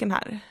frågetecken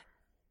här.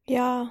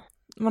 Ja.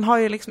 Man har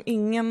ju liksom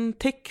ingen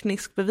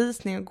teknisk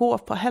bevisning att gå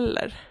på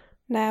heller.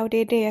 Nej, och det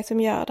är det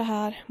som gör det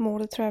här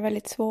mordet, tror jag,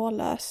 väldigt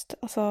svårlöst.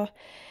 Alltså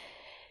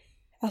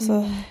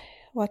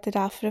och att det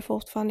därför det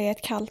fortfarande är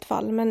ett kallt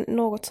fall. Men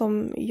något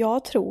som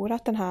jag tror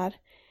att det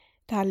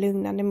här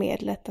lugnande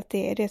medlet, att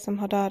det är det som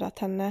har dödat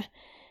henne.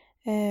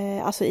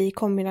 Alltså i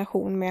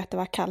kombination med att det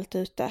var kallt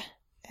ute.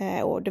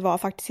 Och det var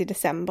faktiskt i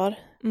december.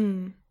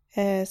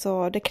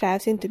 Så det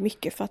krävs inte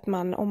mycket för att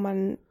om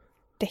man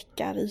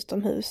däckar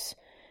utomhus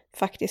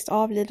faktiskt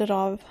avlider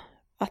av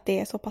att det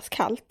är så pass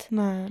kallt.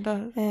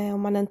 Nej,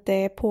 om man inte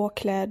är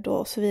påklädd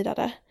och så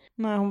vidare.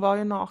 Nej, hon var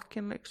ju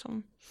naken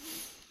liksom.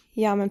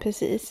 Ja, men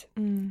precis.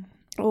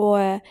 Och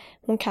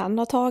hon kan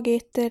ha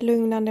tagit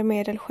lugnande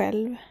medel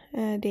själv.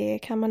 Det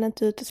kan man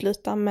inte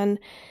utesluta, men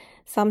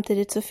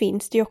samtidigt så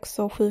finns det ju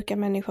också sjuka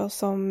människor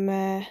som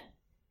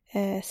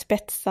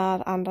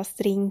spetsar andras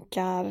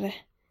drinkar,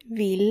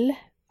 vill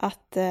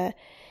att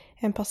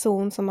en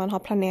person som man har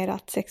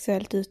planerat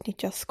sexuellt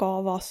utnyttja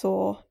ska vara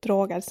så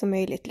drogad som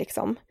möjligt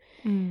liksom.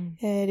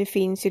 Det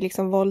finns ju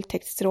liksom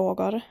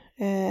våldtäktsdroger.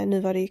 Nu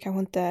var det ju kanske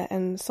inte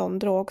en sån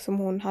drog som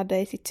hon hade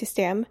i sitt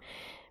system.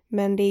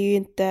 Men det är ju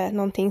inte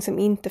någonting som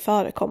inte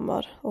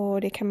förekommer.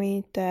 Och det kan man ju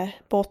inte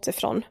bortse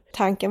från.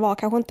 Tanken var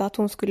kanske inte att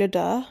hon skulle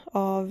dö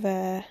av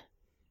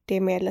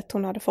det medlet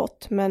hon hade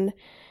fått. Men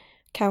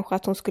kanske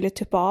att hon skulle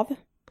tuppa av.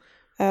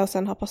 Och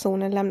sen har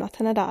personen lämnat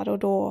henne där. Och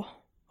då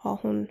har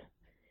hon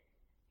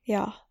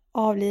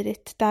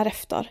avlidit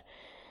därefter.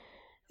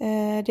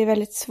 Det är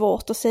väldigt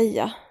svårt att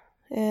säga.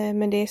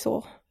 Men det är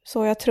så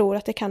jag tror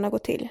att det kan ha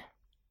gått till.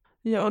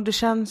 Ja, och det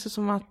känns ju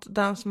som att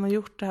den som har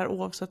gjort det här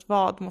oavsett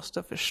vad måste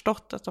ha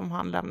förstått att om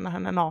han lämnar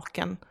henne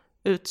naken,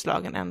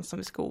 utslagen ensam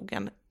i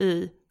skogen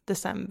i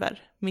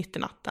december, mitt i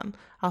natten,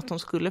 att hon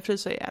skulle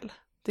frysa ihjäl.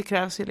 Det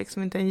krävs ju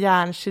liksom inte en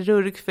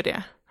hjärnkirurg för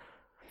det.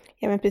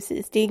 Ja, men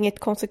precis. Det är inget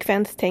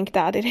konsekvenstänk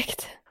där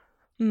direkt.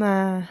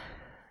 Nej.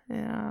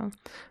 Ja.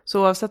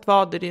 Så oavsett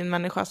vad är det en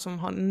människa som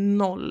har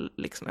noll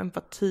liksom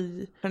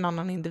empati för en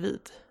annan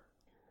individ.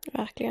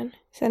 Verkligen.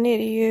 Sen är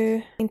det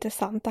ju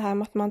intressant det här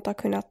med att man inte har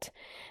kunnat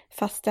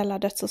fastställa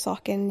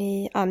dödsorsaken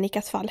i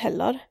Annikas fall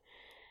heller.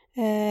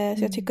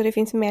 Så jag tycker det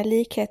finns mer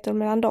likheter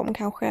mellan dem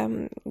kanske.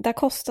 Da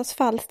Costas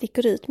fall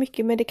sticker ut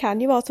mycket, men det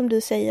kan ju vara som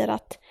du säger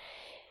att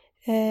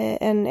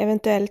en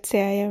eventuellt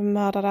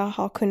seriemördare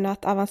har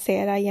kunnat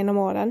avancera genom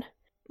åren.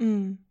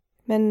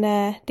 Men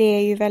det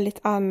är ju väldigt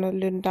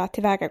annorlunda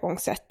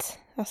tillvägagångssätt.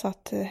 Alltså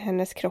att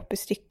hennes kropp är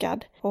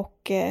styckad.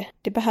 Och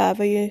det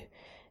behöver ju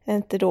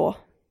inte då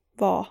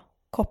vara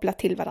kopplat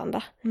till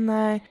varandra.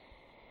 Nej.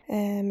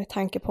 Med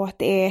tanke på att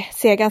det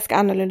ser ganska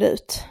annorlunda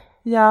ut.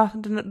 Ja,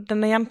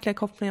 den egentliga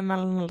kopplingen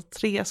mellan alla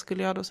tre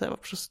skulle jag då säga var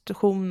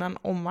prostitutionen,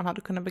 om man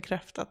hade kunnat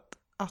bekräfta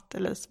att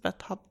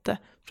Elisabeth hade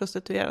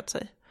prostituerat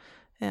sig.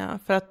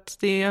 För att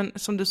det är ju,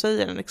 som du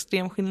säger, en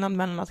extrem skillnad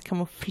mellan att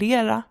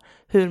kamouflera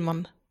hur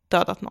man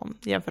dödat någon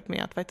jämfört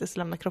med att faktiskt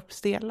lämna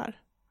kroppsdelar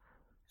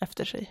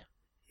efter sig.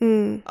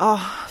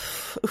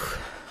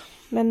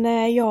 Men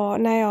när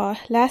jag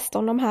läste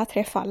om de här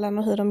tre fallen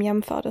och hur de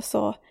jämfördes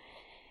så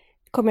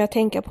kom jag att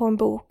tänka på en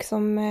bok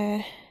som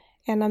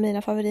en av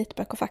mina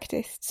favoritböcker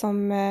faktiskt,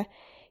 som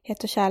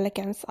heter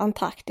Kärlekens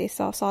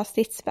Antarktis av Sara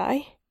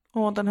Stridsberg.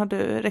 Och den har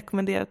du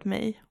rekommenderat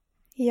mig.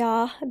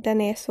 Ja,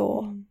 den är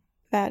så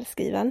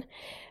välskriven.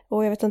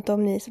 Och jag vet inte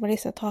om ni som har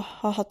lyssnat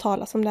har hört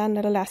talas om den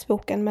eller läst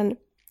boken, men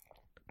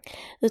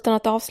utan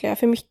att avslöja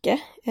för mycket,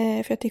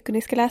 för jag tycker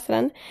ni ska läsa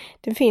den.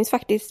 Den finns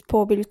faktiskt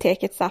på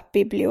bibliotekets app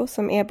Biblio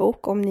som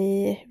e-bok om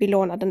ni vill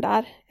låna den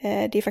där.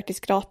 Det är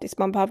faktiskt gratis,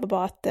 man behöver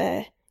bara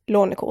ett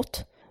lånekort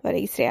och vara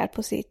registrerad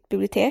på sitt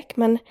bibliotek.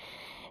 Men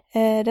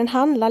den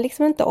handlar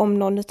liksom inte om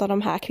någon av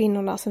de här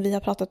kvinnorna som vi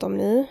har pratat om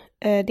nu.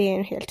 Det är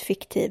en helt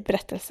fiktiv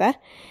berättelse.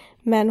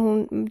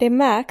 Men det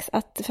märks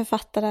att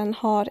författaren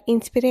har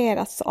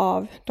inspirerats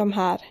av de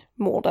här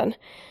morden.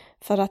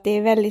 För att det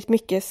är väldigt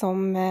mycket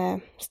som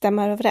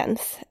stämmer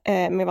överens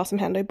med vad som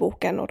händer i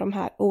boken och de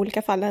här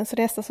olika fallen. Så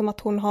det är nästan som att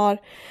hon har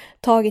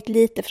tagit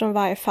lite från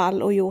varje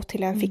fall och gjort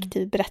till en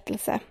fiktiv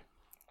berättelse.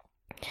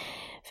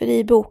 För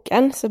i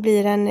boken så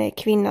blir en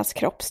kvinnas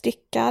kropp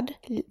styckad,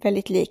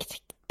 väldigt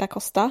likt Da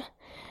Costa.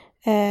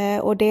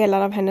 Och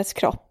delar av hennes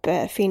kropp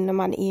finner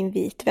man i en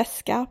vit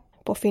väska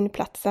på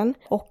fyndplatsen.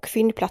 Och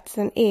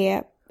fyndplatsen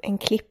är en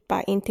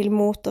klippa in till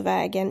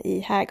motorvägen i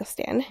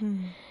Hägersten.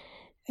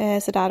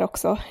 Så där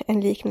också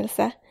en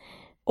liknelse.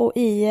 Och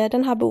i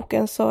den här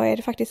boken så är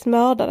det faktiskt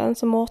mördaren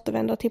som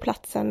återvänder till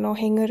platsen och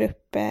hänger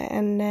upp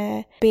en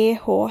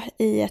BH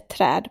i ett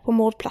träd på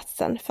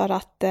mordplatsen för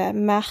att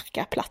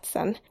märka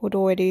platsen. Och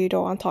då är det ju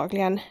då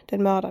antagligen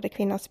den mördade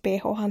kvinnans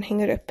BH han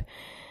hänger upp.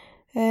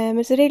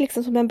 Men så det är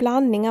liksom som en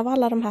blandning av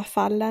alla de här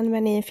fallen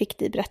men i en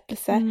fiktiv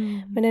berättelse.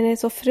 Men den är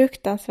så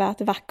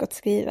fruktansvärt vackert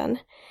skriven.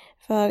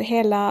 För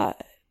hela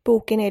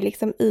boken är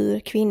liksom ur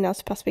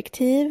kvinnans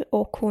perspektiv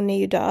och hon är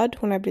ju död,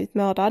 hon har blivit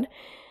mördad.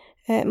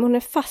 Men hon är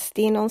fast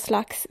i någon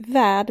slags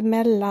värld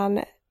mellan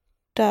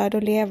död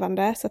och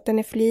levande så att den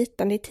är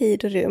flytande i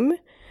tid och rum.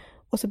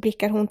 Och så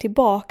blickar hon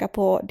tillbaka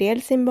på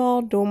dels sin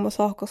barndom och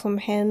saker som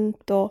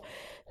hänt och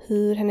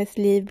hur hennes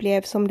liv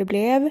blev som det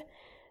blev.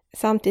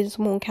 Samtidigt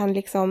som hon kan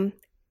liksom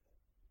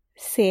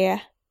se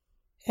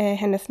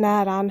hennes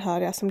nära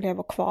anhöriga som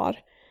lever kvar.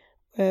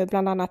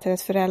 Bland annat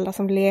hennes föräldrar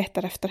som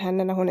letar efter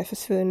henne när hon är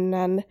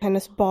försvunnen.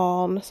 Hennes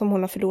barn som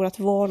hon har förlorat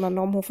vårdnaden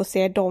om. Hon får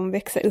se dem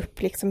växa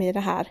upp liksom i det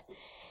här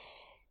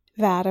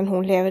världen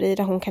hon lever i.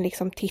 Där hon kan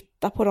liksom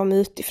titta på dem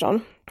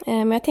utifrån.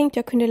 Men jag tänkte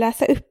jag kunde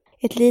läsa upp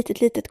ett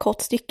litet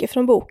kort stycke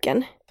från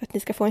boken. För att ni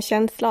ska få en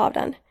känsla av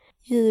den.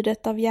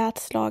 Ljudet av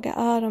hjärtslag är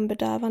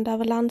öronbedövande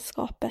över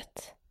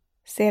landskapet.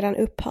 Sedan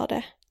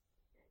upphörde.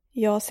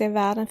 Jag ser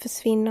världen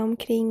försvinna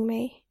omkring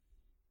mig.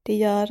 Det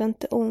gör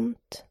inte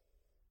ont.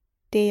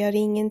 Det gör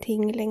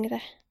ingenting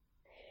längre.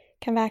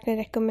 Kan verkligen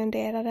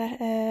rekommendera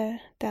det.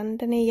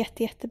 Den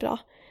är jättebra.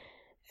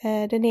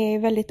 Den är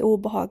väldigt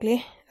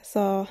obehaglig.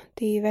 Så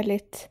det är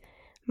väldigt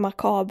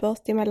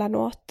makabert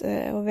emellanåt.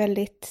 Och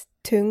väldigt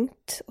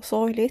tungt och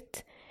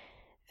sorgligt.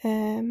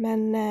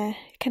 Men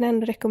kan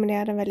ändå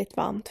rekommendera den väldigt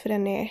varmt. För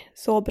den är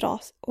så bra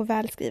och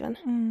välskriven.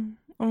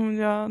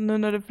 Nu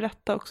när du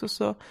berättar också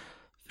så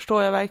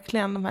förstår jag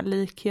verkligen de här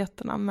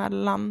likheterna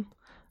mellan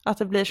att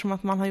det blir som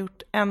att man har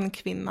gjort en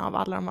kvinna av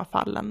alla de här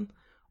fallen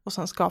och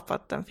sen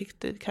skapat en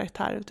fiktiv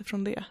karaktär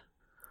utifrån det.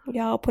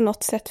 Ja, och på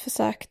något sätt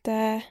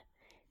försökte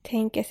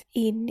tänkas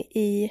in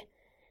i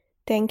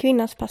den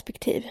kvinnans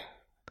perspektiv.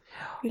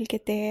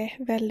 Vilket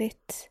är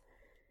väldigt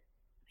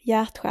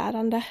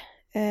hjärtskärande.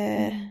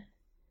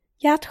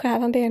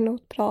 Hjärtskärande är nog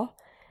ett bra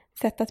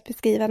sätt att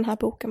beskriva den här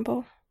boken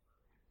på.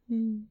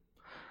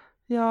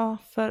 Ja,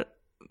 för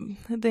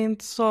det är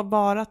inte så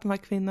bara att de här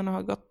kvinnorna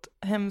har gått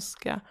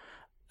hemska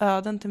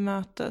öden till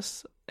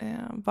mötes.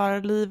 Bara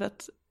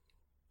livet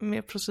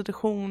med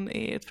prostitution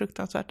är ett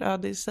fruktansvärt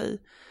öde i sig.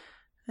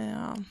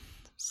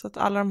 Så att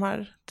alla de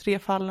här 3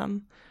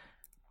 fallen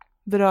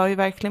berör ju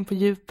verkligen på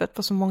djupet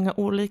på så många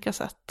olika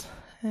sätt.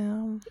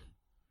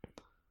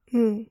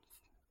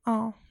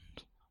 Ja,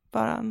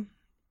 bara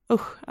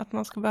att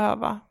man ska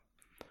behöva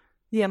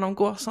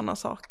genomgå sådana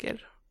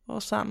saker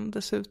och sen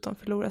dessutom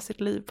förlora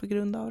sitt liv på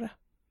grund av det.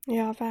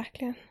 Ja,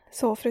 verkligen.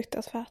 Så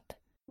fruktansvärt.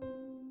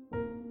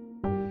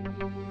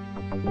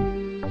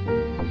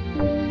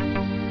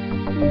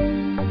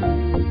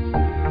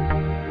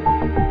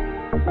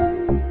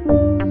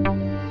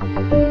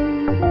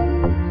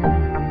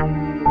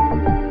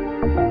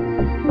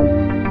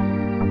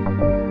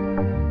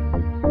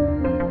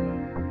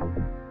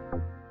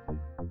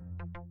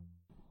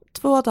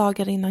 Två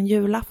dagar innan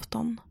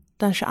julafton,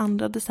 den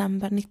 22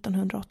 december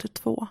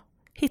 1982,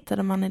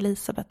 hittade man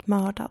Elisabeth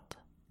mördad.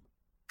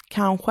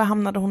 Kanske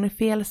hamnade hon i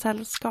fel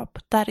sällskap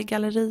där i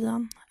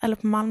gallerian eller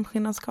på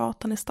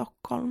Malmskillnadsgatan i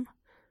Stockholm.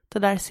 De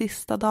där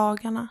sista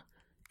dagarna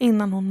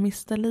innan hon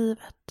miste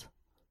livet.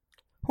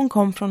 Hon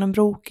kom från en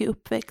brokig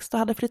uppväxt och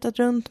hade flyttat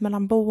runt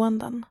mellan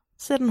boenden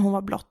sedan hon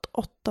var blott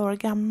 8 år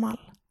gammal.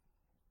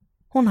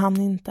 Hon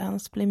hann inte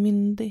ens bli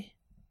myndig.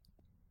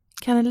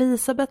 Kan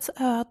Elisabeths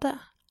öde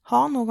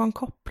ha någon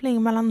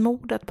koppling mellan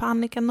mordet på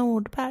Annika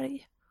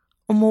Nordberg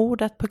och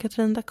mordet på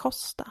Katrin da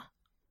Costa?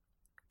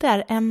 Det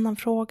är en av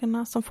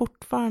frågorna som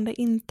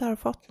fortfarande inte har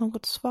fått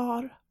något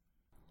svar.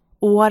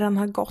 Åren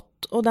har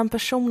gått och den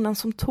personen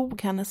som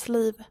tog hennes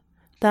liv,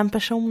 den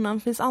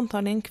personen finns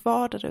antagligen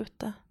kvar där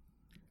ute.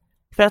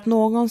 För att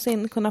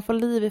någonsin kunna få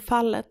liv i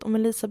fallet om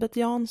Elisabeth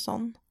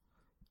Jansson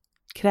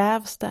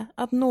krävs det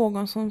att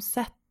någon som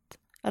sett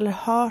eller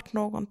hört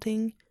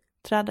någonting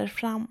träder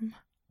fram.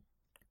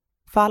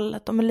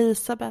 Fallet om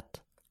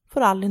Elisabeth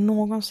får aldrig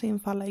någonsin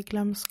falla i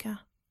glömska.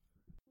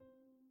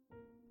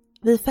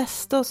 Vi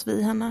fäste oss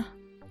vid henne,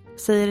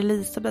 säger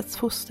Elisabeths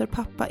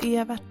fosterpappa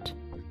Evert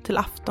till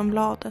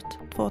Aftonbladet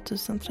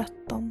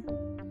 2013.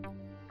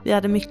 Vi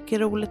hade mycket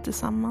roligt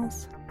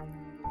tillsammans.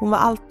 Hon var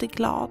alltid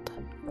glad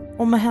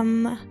och med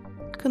henne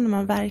kunde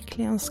man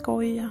verkligen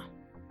skoja.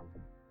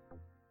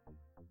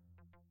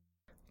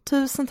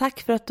 Tusen tack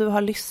för att du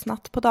har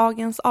lyssnat på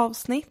dagens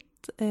avsnitt.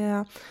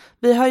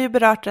 Vi har ju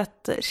berört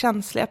rätt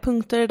känsliga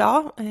punkter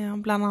idag,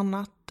 bland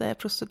annat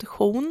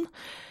prostitution.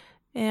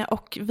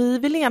 Och vi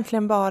vill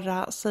egentligen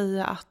bara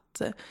säga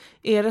att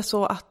är det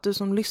så att du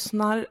som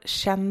lyssnar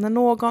känner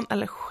någon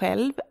eller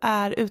själv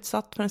är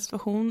utsatt för en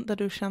situation där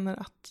du känner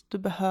att du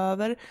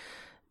behöver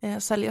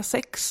sälja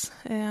sex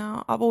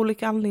av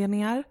olika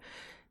anledningar,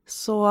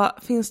 så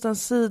finns det en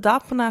sida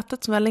på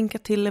nätet som jag länkar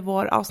till i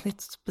vår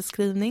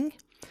avsnittsbeskrivning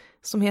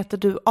som heter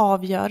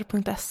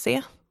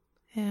duavgör.se.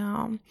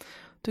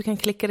 Du kan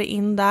klicka dig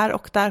in där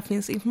och där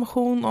finns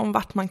information om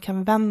vart man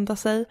kan vända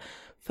sig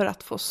för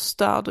att få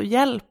stöd och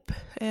hjälp.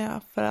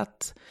 För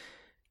att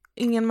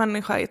ingen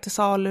människa är till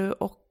salu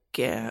och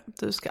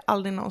du ska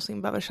aldrig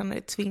någonsin behöva känna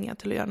dig tvingad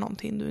till att göra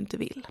någonting du inte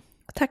vill.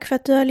 Tack för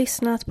att du har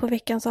lyssnat på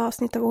veckans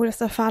avsnitt av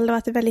Olösta fall. Det har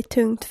varit ett väldigt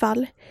tungt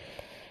fall.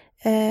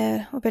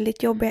 Och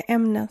väldigt jobbiga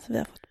ämnen som vi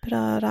har fått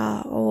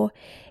beröra. Och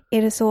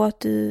är det så att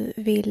du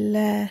vill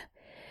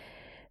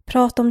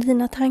prata om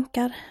dina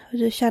tankar och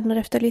du känner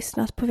efter att ha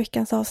lyssnat på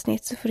veckans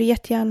avsnitt, så får du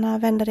jättegärna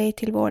vända dig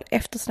till vår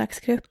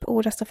eftersnacksgrupp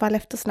Olösta fall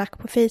eftersnack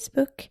på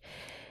Facebook.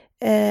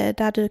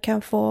 Där du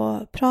kan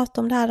få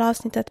prata om det här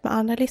avsnittet med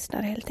andra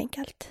lyssnare helt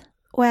enkelt.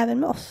 Och även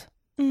med oss.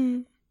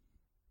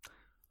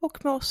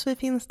 Och med oss, vi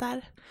finns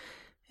där.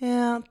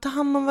 Ta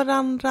hand om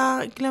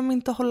varandra. Glöm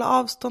inte att hålla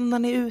avstånd när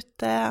ni är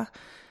ute.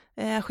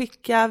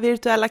 Skicka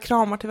virtuella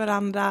kramar till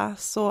varandra,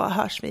 så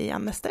hörs vi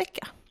igen nästa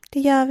vecka. Det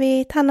gör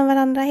vi. Ta hand om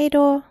varandra. Hej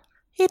då.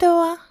 Hej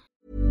då.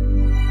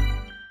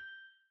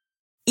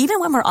 Even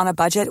when we're on a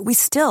budget, we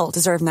still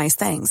deserve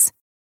nice things.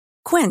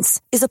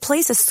 Quince is a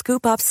place to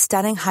scoop up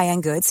stunning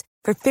high-end goods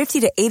for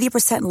 50 to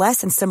 80%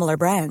 less than similar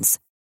brands.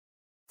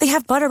 They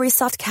have buttery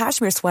soft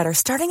cashmere sweaters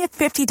starting at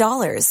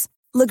 $50,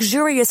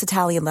 luxurious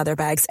Italian leather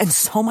bags, and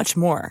so much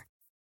more.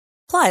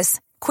 Plus,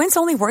 Quince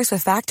only works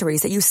with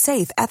factories that use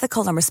safe,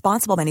 ethical, and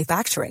responsible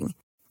manufacturing.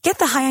 Get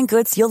the high-end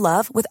goods you'll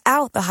love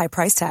without the high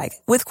price tag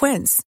with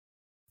Quince.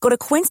 Go to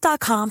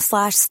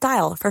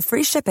quince.com/style for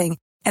free shipping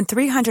and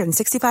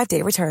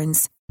 365-day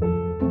returns.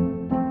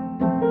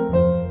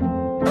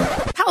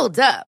 Hold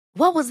up.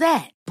 What was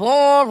that?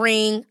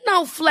 Boring.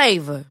 No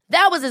flavor.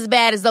 That was as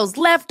bad as those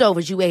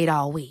leftovers you ate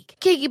all week.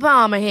 Keke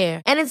Palmer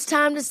here. And it's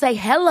time to say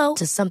hello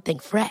to something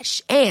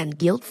fresh and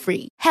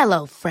guilt-free.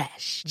 Hello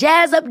Fresh.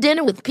 Jazz up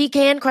dinner with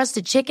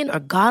pecan-crusted chicken or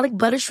garlic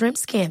butter shrimp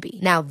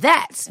scampi. Now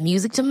that's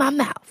music to my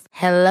mouth.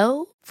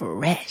 Hello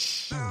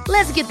Fresh.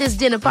 Let's get this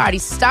dinner party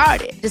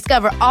started.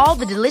 Discover all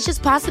the delicious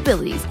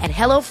possibilities at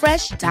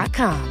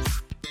hellofresh.com.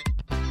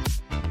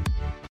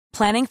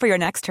 Planning for your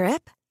next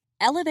trip?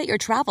 Elevate your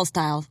travel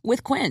style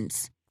with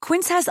Quince.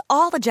 Quince has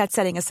all the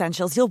jet-setting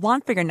essentials you'll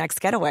want for your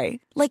next getaway,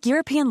 like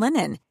European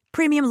linen,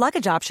 premium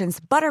luggage options,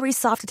 buttery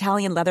soft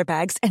Italian leather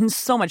bags, and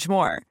so much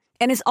more.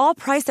 And is all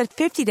priced at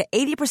 50 to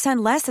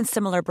 80% less than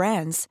similar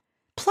brands.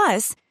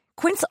 Plus,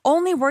 Quince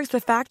only works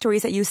with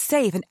factories that use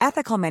safe and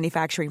ethical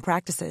manufacturing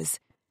practices.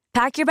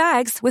 Pack your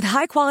bags with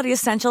high-quality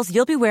essentials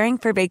you'll be wearing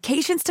for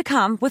vacations to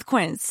come with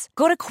Quince.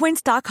 Go to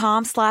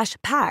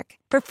quince.com/pack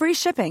for free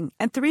shipping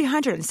and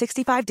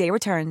 365-day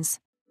returns.